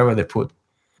whatever they put.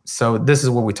 So this is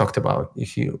what we talked about.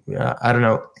 If you, I don't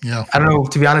know, Yeah. I don't know.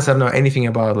 To be honest, I don't know anything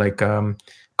about like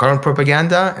current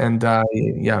propaganda, and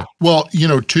yeah. Well,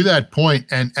 to that point,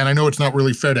 and I know it's not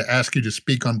really fair to ask you to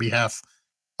speak on behalf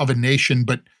of a nation,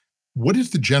 but what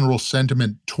is the general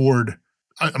sentiment toward?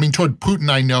 I mean, toward Putin,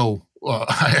 I know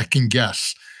I can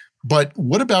guess, but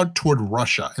what about toward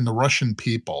Russia and the Russian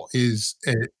people?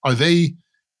 Are they,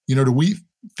 do we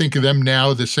think of them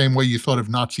now the same way you thought of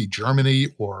Nazi Germany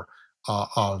or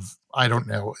of I don't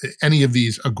know any of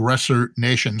these aggressor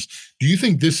nations? Do you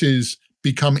think this is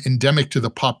become endemic to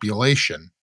the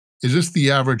population? Is this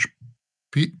the average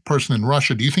person in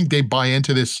Russia? Do you think they buy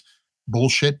into this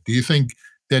bullshit? Do you think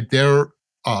that they're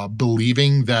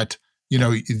believing that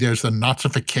there's a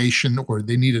Nazification or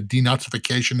they need a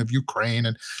denazification of Ukraine?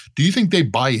 And do you think they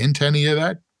buy into any of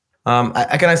that?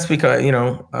 I cannot speak,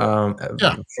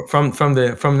 Yeah,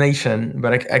 from nation,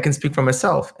 but I can speak for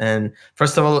myself. And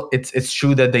first of all, it's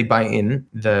true that they buy in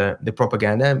the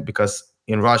propaganda, because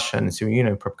in Russia and Soviet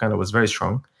Union, propaganda was very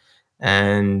strong,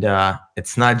 and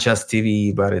it's not just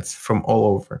TV, but it's from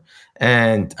all over.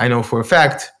 And I know for a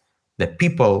fact that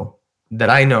people that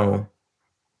I know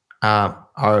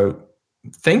are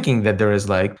thinking that there's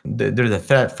a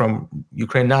threat from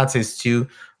Ukraine Nazis to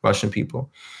Russian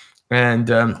people.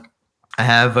 And I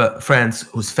have friends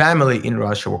whose family in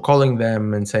Russia were calling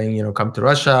them and saying, come to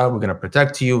Russia, we're going to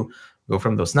protect you, go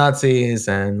from those Nazis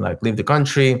and like leave the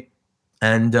country.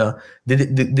 And they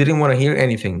didn't want to hear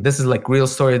anything. This is like real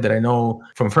story that I know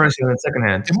from first and second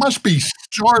hand. it must be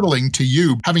startling to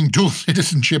you having dual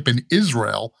citizenship in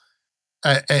Israel,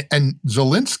 and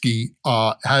Zelensky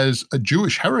has a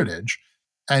Jewish heritage,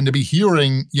 and to be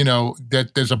hearing,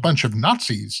 that there's a bunch of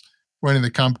Nazis running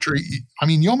the country. I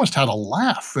mean, you almost had a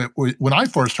laugh. When I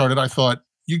first heard it, I thought,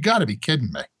 you got to be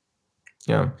kidding me.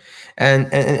 Yeah, and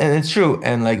it's true.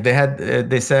 And like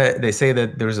they say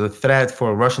that there's a threat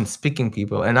for Russian speaking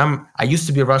people. And I used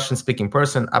to be a Russian speaking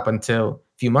person up until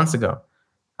a few months ago.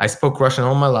 I spoke Russian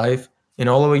all my life in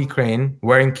all over Ukraine,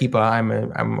 wearing kippah. I'm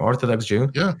an Orthodox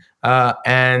Jew. Yeah.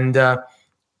 And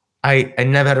I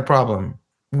never had a problem.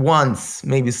 Once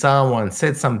maybe someone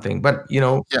said something, but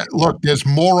Yeah, look, there's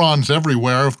morons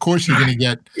everywhere. Of course you're going to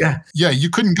get. yeah, You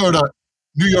couldn't go to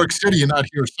New York City and not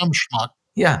hear some schmuck.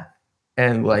 yeah.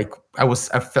 And like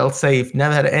I felt safe,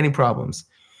 never had any problems.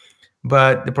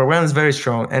 But the propaganda is very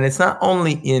strong, and it's not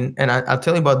only in. And I'll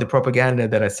tell you about the propaganda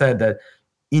that I said that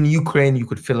in Ukraine you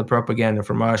could feel the propaganda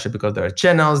from Russia because there are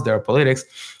channels, there are politics,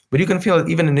 but you can feel it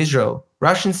even in Israel.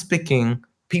 Russian-speaking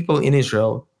people in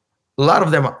Israel, a lot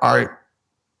of them are,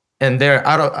 and they're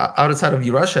outside of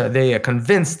Russia. They are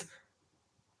convinced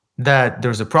that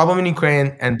there's a problem in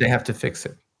Ukraine and they have to fix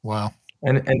it. Wow.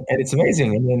 And it's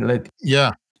amazing. I mean, like,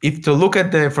 Yeah. if to look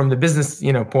at from the business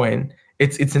point,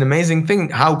 it's an amazing thing.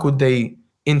 How could they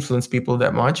influence people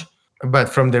that much? But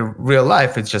from the real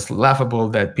life, it's just laughable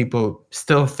that people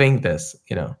still think this.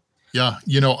 Yeah.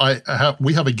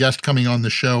 We have a guest coming on the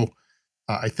show.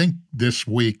 I think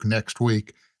next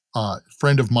week.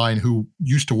 Friend of mine who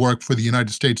used to work for the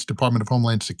United States Department of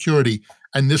Homeland Security,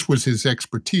 and this was his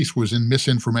expertise, was in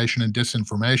misinformation and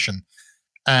disinformation.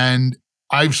 And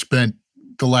I've spent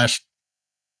the last,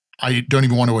 I don't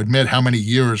even want to admit how many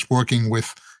years working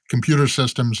with computer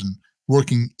systems and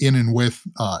working in and with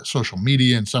social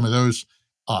media and some of those,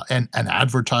 and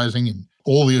advertising and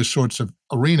all these sorts of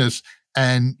arenas.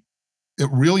 And it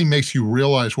really makes you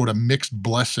realize what a mixed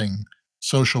blessing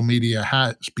social media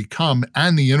has become,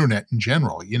 and the internet in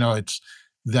general. It's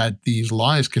that these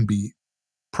lies can be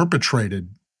perpetrated,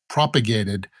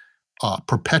 propagated,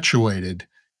 perpetuated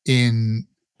in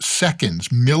seconds,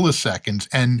 milliseconds,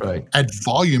 and Right. at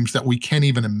volumes that we can't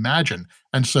even imagine.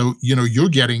 And so, you're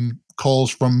getting calls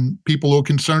from people who are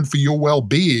concerned for your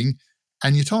well-being,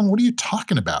 and you tell them, what are you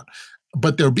talking about?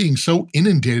 But they're being so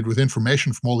inundated with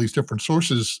information from all these different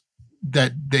sources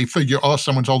that they figure, oh,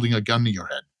 someone's holding a gun to your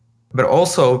head. But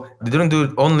also, they didn't do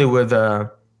it only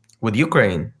with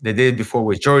Ukraine. They did it before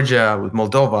with Georgia, with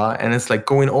Moldova, and it's like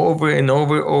going over and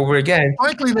over again.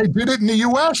 Frankly, they did it in the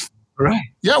U.S. Right.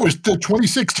 Yeah, it was the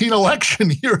 2016 election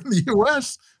here in the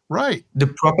U.S. Right. The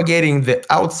propagating the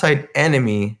outside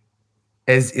enemy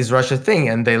is Russia's thing,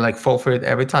 and they like fall for it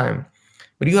every time.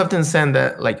 But you have to understand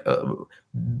that like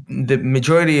the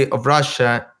majority of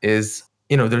Russia is,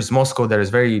 there's Moscow, there is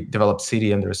very developed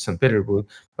city, and there's St. Petersburg,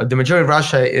 but the majority of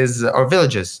Russia are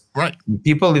villages. Right.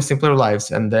 People live simpler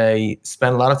lives, and they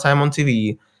spend a lot of time on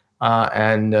TV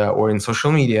and or in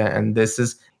social media. And this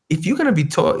is, if you're gonna be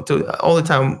taught to all the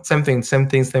time same thing, same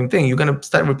thing, same thing, you're gonna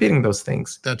start repeating those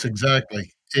things. That's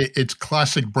exactly. It's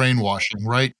classic brainwashing,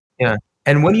 right? Yeah.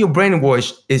 And when you're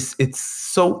brainwashed, it's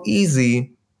so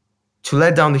easy to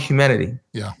let down the humanity,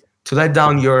 Yeah. to let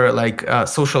down your like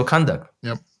social conduct,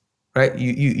 Yep. right?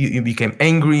 You became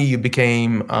angry, you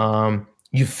became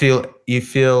you feel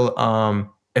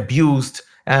abused,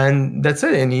 and that's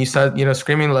it. And you start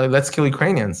screaming like, "Let's kill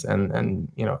Ukrainians," and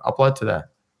applaud to that.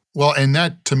 Well, and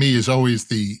that to me is always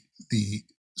the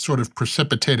sort of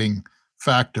precipitating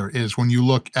factor is when you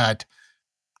look at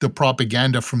the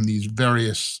propaganda from these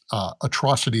various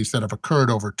atrocities that have occurred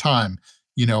over time.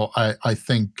 I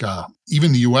think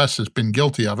even the U.S. has been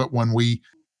guilty of it when we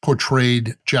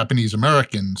portrayed Japanese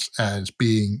Americans as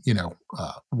being,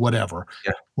 whatever.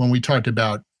 Yeah. When we talked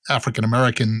about African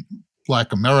American,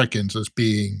 Black Americans as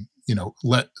being,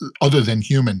 other than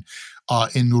human.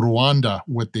 In Rwanda,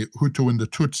 with the Hutu and the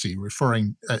Tutsi,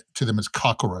 referring to them as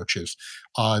cockroaches.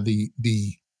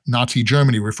 The Nazi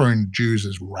Germany referring to Jews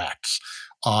as rats.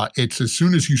 It's as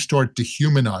soon as you start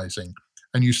dehumanizing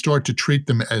and you start to treat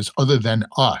them as other than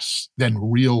us, than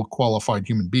real qualified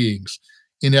human beings,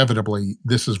 inevitably,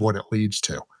 this is what it leads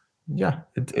to. Yeah,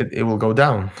 it will go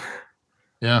down.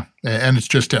 Yeah. And it's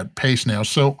just at pace now.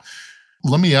 So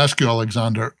let me ask you,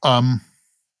 Alexander.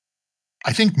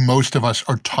 I think most of us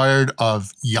are tired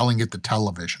of yelling at the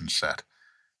television set.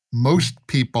 Most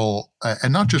people,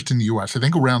 and not just in the US, I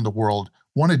think around the world,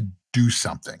 want to do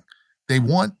something. They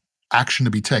want action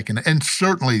to be taken. And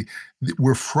certainly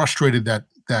we're frustrated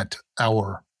that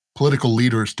our political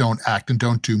leaders don't act and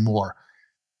don't do more.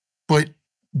 But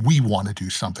we want to do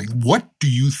something. What do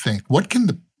you think? What can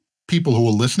the people who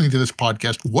are listening to this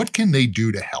podcast, what can they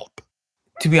do to help?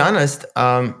 To be honest,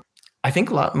 I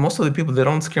think most of the people, they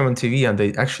don't scream on TV, and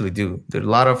they actually do. There are a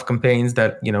lot of campaigns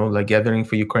that like Gathering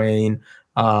for Ukraine,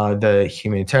 the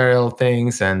humanitarian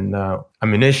things, and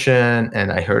ammunition.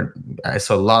 And I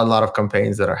saw a lot of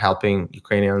campaigns that are helping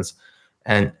Ukrainians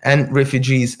and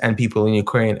refugees and people in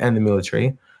Ukraine and the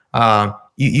military.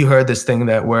 You heard this thing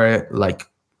that where like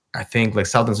I think like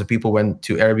thousands of people went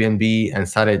to Airbnb and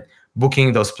started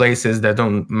booking those places that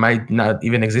don't might not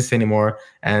even exist anymore,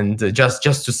 and just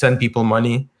to send people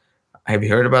money. Have you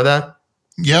heard about that?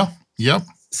 Yeah. Yep.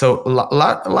 So a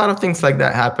lot of things like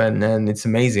that happen, and it's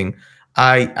amazing.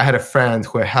 I had a friend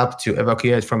who I helped to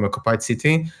evacuate from occupied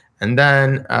city, and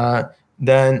then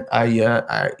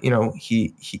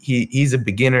he's a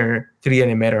beginner 3D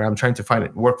animator. I'm trying to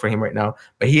find work for him right now,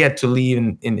 but he had to leave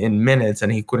in minutes,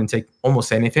 and he couldn't take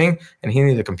almost anything, and he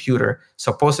needed a computer.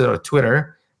 So I posted on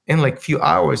Twitter. In like few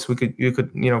hours, you could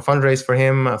fundraise for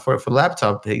him for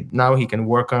laptop. Now he can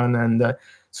work on, and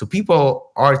so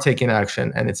people are taking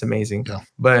action, and it's amazing. Yeah.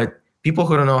 But people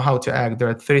who don't know how to act, there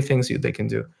are three things they can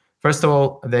do. First of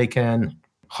all, they can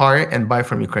hire and buy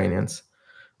from Ukrainians.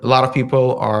 A lot of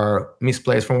people are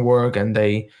misplaced from work, and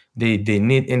they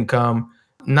need income.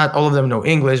 Not all of them know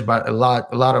English, but a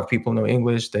lot of people know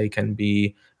English. They can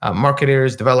be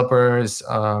marketers, developers.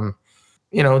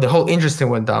 The whole industry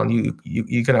went down.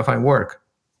 You cannot find work.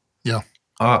 Yeah.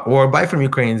 Or buy from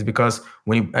Ukrainians, because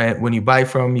when you buy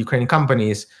from Ukrainian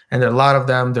companies, and there are a lot of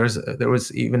them, there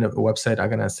was even a website I'm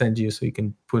gonna send you so you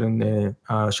can put in the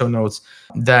show notes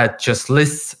that just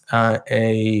lists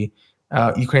a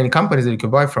Ukrainian companies that you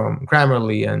can buy from,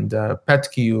 Grammarly and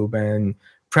PetCube and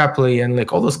Preply, and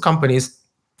like all those companies.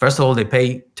 First of all, they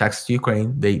pay tax to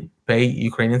Ukraine, they pay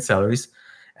Ukrainian salaries,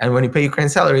 and when you pay Ukrainian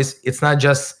salaries, it's not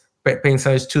just paying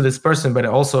salaries to this person, but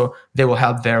also they will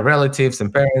help their relatives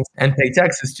and parents and pay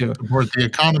taxes too. Support the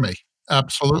economy.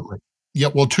 Absolutely. Yeah,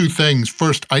 well, two things.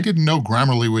 First, I didn't know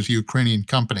Grammarly was a Ukrainian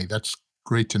company. That's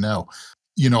great to know.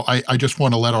 I just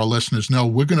want to let our listeners know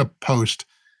we're going to post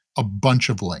a bunch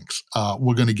of links.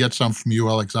 We're going to get some from you,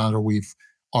 Alexander.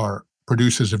 Our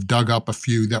producers have dug up a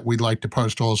few that we'd like to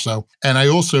post also. And I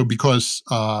also, because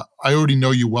I already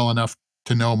know you well enough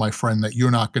to know, my friend, that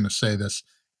you're not going to say this,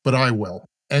 but I will.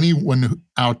 Anyone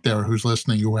out there who's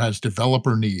listening who has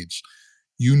developer needs,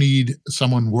 you need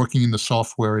someone working in the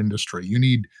software industry. You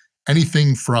need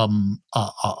anything from a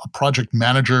project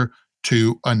manager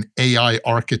to an AI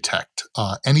architect,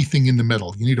 anything in the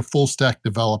middle. You need a full stack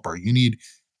developer. You need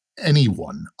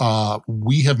anyone.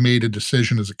 We have made a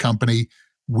decision as a company.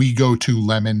 We go to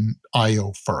Lemon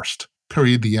IO first,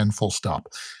 period, the end, full stop.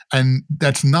 And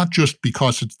that's not just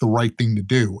because it's the right thing to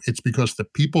do. It's because the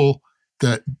people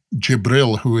that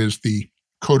Jibril, who is the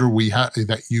coder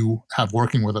that you have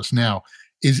working with us now,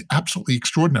 is absolutely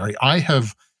extraordinary. I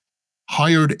have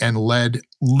hired and led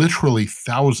literally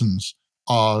thousands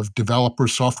of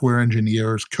developers, software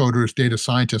engineers, coders, data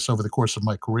scientists over the course of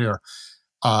my career.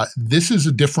 This is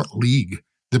a different league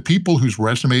The people whose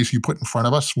resumes you put in front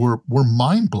of us were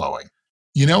mind-blowing.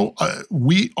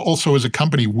 We also, as a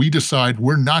company, we decide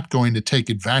we're not going to take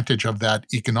advantage of that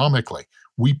economically.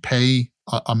 We pay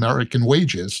American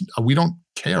wages. We don't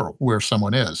care where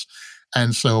someone is.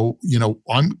 And so,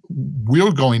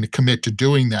 we're going to commit to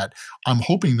doing that. I'm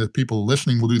hoping that people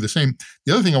listening will do the same.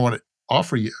 The other thing I want to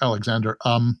offer you, Alexander,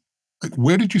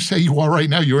 where did you say you are right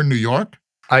now? You're in New York?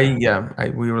 We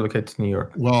relocated to New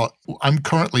York. Well, I'm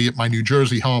currently at my New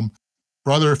Jersey home.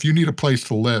 Brother, if you need a place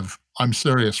to live, I'm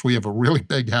serious. We have a really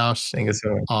big house. Thank you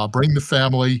so much. Bring the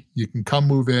family. You can come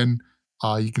move in.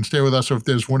 You can stay with us, or if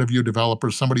there's one of your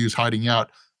developers, somebody who's hiding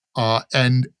out.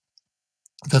 And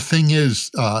the thing is,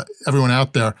 everyone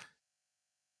out there,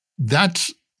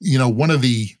 that's one of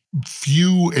the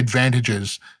few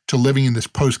advantages to living in this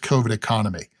post-COVID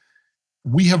economy.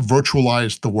 We have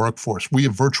virtualized the workforce. We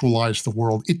have virtualized the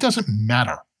world. It doesn't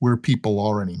matter where people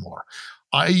are anymore.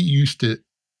 I used to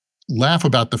laugh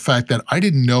about the fact that I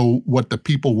didn't know what the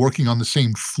people working on the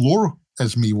same floor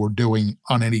as me were doing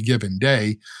on any given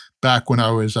day back when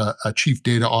I was a chief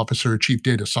data officer, a chief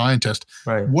data scientist.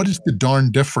 Right. What is the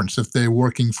darn difference if they're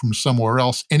working from somewhere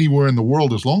else, anywhere in the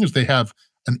world, as long as they have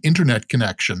an internet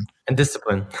connection? And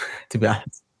discipline, to be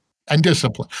honest. And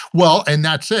discipline. Well, and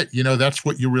that's it. That's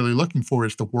what you're really looking for,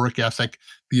 is the work ethic,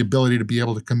 the ability to be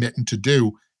able to commit and to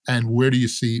do. And where do you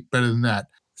see better than that?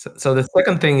 So the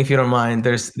second thing, if you don't mind,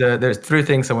 there's three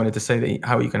things I wanted to say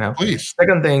how you can help. Please.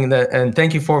 Second thing, and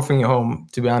thank you for offering your home.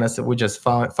 To be honest, we just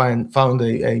found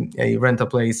a rental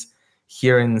place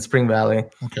here in Spring Valley.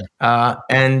 Okay.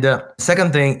 And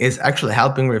second thing is actually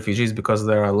helping refugees, because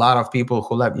there are a lot of people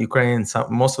who left Ukraine.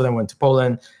 Most of them went to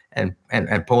Poland, and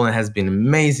Poland has been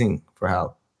amazing for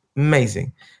help,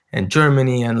 amazing. And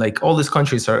Germany and like all these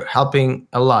countries are helping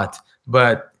a lot.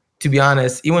 But to be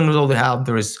honest, even with all the help,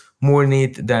 there is more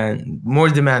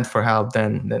demand for help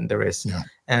than there is. Yeah.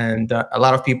 And a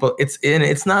lot of people,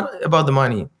 it's not about the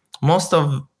money. Most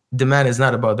of demand is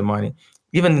not about the money.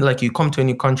 Even like you come to a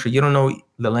new country, you don't know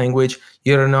the language,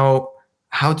 you don't know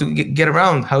how to get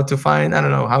around, how to find, I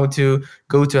don't know, how to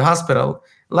go to a hospital.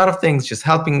 A lot of things, just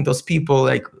helping those people,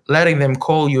 like letting them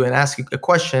call you and ask you a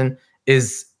question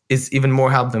is even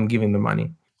more help than giving the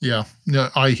money. Yeah, no,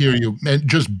 I hear you. And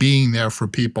just being there for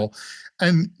people.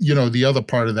 And, the other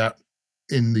part of that,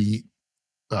 in the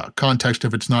context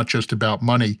of it's not just about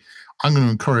money, I'm going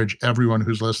to encourage everyone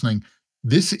who's listening.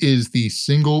 This is the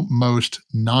single most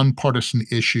nonpartisan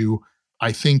issue,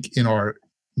 I think, in our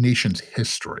nation's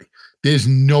history. There's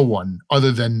no one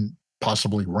other than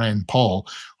possibly Rand Paul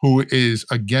who is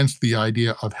against the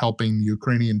idea of helping the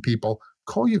Ukrainian people.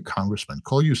 Call your congressman,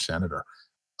 call your senator.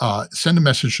 Send a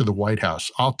message to the White House.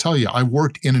 I'll tell you, I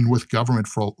worked in and with government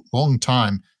for a long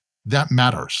time. That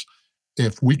matters.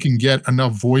 If we can get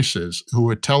enough voices who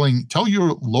are tell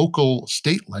your local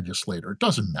state legislator, it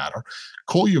doesn't matter.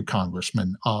 Call your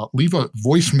congressman, leave a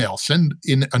voicemail, send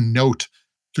in a note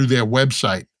through their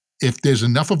website. If there's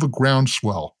enough of a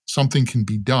groundswell, something can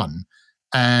be done,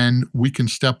 and we can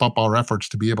step up our efforts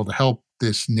to be able to help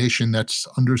this nation that's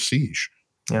under siege.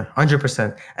 Yeah,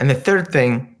 100%. And the third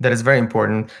thing that is very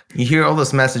important, you hear all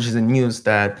those messages in news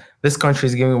that this country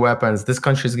is giving weapons, this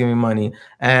country is giving money,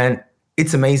 and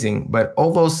it's amazing. But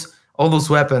all those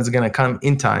weapons are gonna come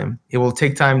in time. It will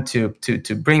take time to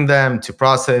bring them, to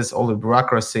process all the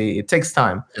bureaucracy. It takes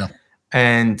time. Yeah.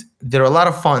 And there are a lot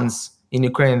of funds in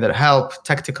Ukraine that help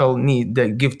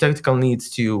that give technical needs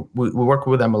to. We work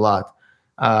with them a lot.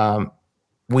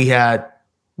 We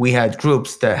had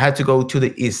groups that had to go to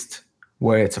the east,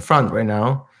 where it's a front right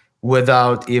now,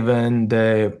 without even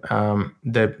the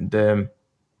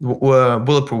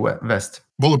bulletproof vest.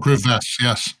 Bulletproof vests,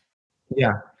 yes.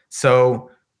 Yeah. So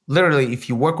literally, if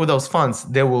you work with those funds,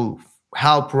 they will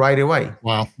help right away.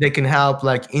 Wow. They can help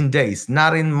like in days,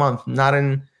 not in months, not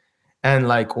in, and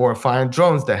like, or find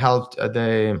drones that help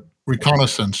the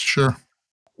reconnaissance. Sure.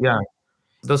 Yeah.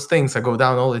 Those things that go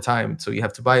down all the time. So you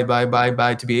have to buy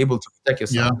to be able to protect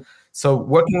yourself. Yeah. So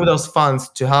working with those funds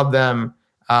to help them,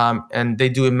 and they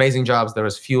do amazing jobs. There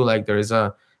is few, like there is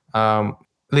a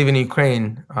live in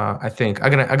Ukraine. I think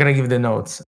I'm gonna give the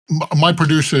notes. My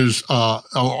producers are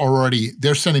already,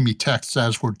 they're sending me texts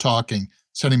as we're talking,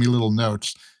 sending me little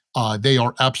notes. They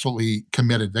are absolutely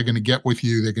committed. They're going to get with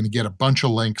you. They're going to get a bunch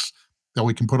of links that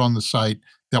we can put on the site,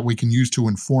 that we can use to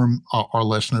inform our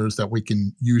listeners, that we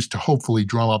can use to hopefully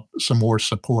drum up some more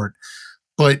support.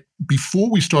 But before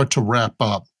we start to wrap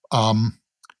up,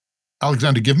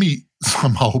 Alexander, give me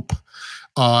some hope.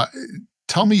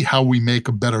 Tell me how we make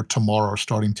a better tomorrow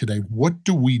starting today.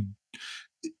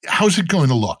 How's it going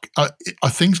to look? Are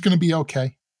things going to be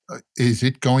okay? Is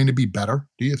it going to be better,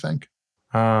 do you think?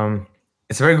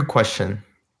 It's a very good question.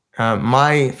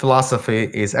 My philosophy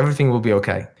is everything will be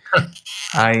okay.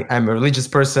 I'm a religious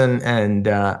person, and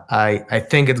I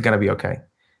think it's gonna be okay.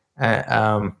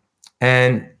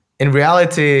 And in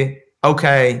reality,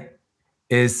 okay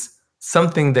is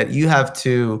something that you have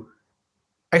to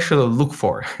actually look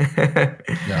for.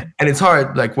 Yeah. And it's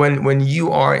hard, like when you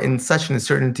are in such an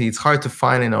uncertainty, it's hard to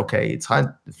find an okay. It's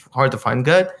hard to find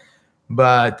good,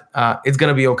 but it's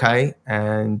gonna be okay.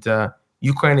 And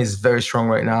Ukraine is very strong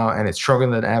right now, and it's stronger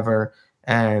than ever.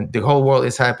 And the whole world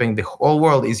is happening. The whole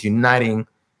world is uniting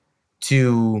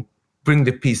to bring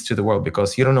the peace to the world,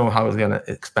 because you don't know how it's gonna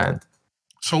expand.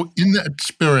 So, in that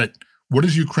spirit, what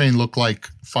does Ukraine look like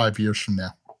 5 years from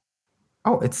now?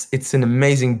 Oh, it's an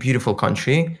amazing, beautiful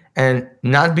country, and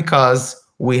not because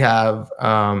we have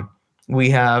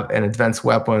an advanced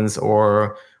weapons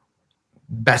or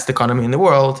best economy in the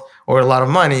world or a lot of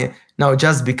money. No, it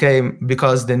just became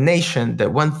because the nation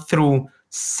that went through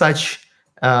such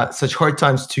hard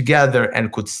times together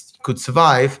and could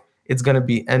survive. It's going to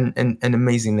be an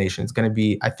amazing nation. It's going to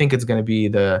be, I think it's going to be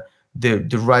the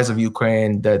rise of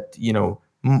Ukraine that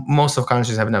most of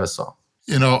countries have never saw.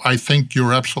 I think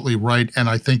you're absolutely right. And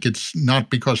I think it's not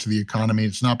because of the economy,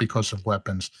 it's not because of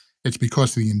weapons, it's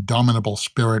because of the indomitable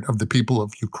spirit of the people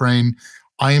of Ukraine.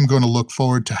 I am going to look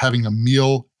forward to having a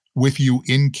meal with you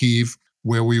in Kyiv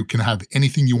where we can have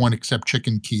anything you want except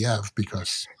chicken Kiev,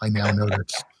 because I now know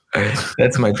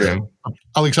That's my dream.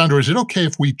 Alexander, is it okay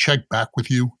if we check back with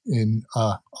you in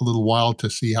a little while to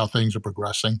see how things are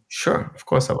progressing? Sure, of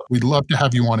course I will. We'd love to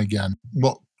have you on again.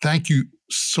 Well, thank you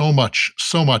so much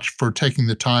for taking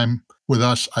the time with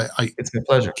us. It's my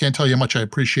pleasure. Can't tell you how much I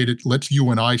appreciate it. Let's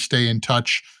you and I stay in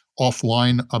touch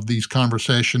offline of these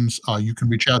conversations. You can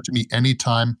reach out to me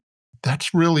anytime.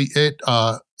 That's really it,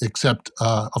 except,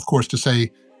 of course, to say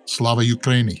Slava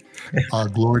Ukraini,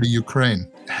 glory to Ukraine.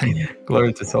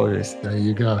 Glory to soldiers. There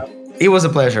you go. It was a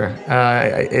pleasure.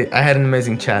 I had an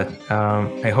amazing chat.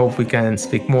 I hope we can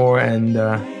speak more and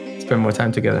spend more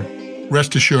time together.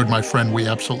 Rest assured, my friend, we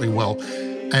absolutely will.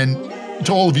 And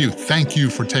to all of you, thank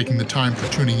you for taking the time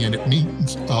for tuning in. It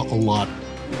means a lot,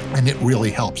 and it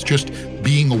really helps. Just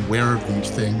being aware of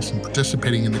these things and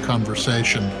participating in the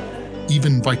conversation,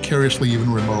 even vicariously,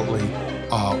 even remotely.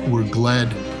 We're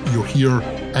glad you're here,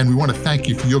 and we want to thank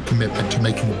you for your commitment to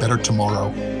making a better tomorrow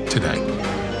today.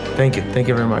 Thank you. Thank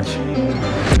you very much.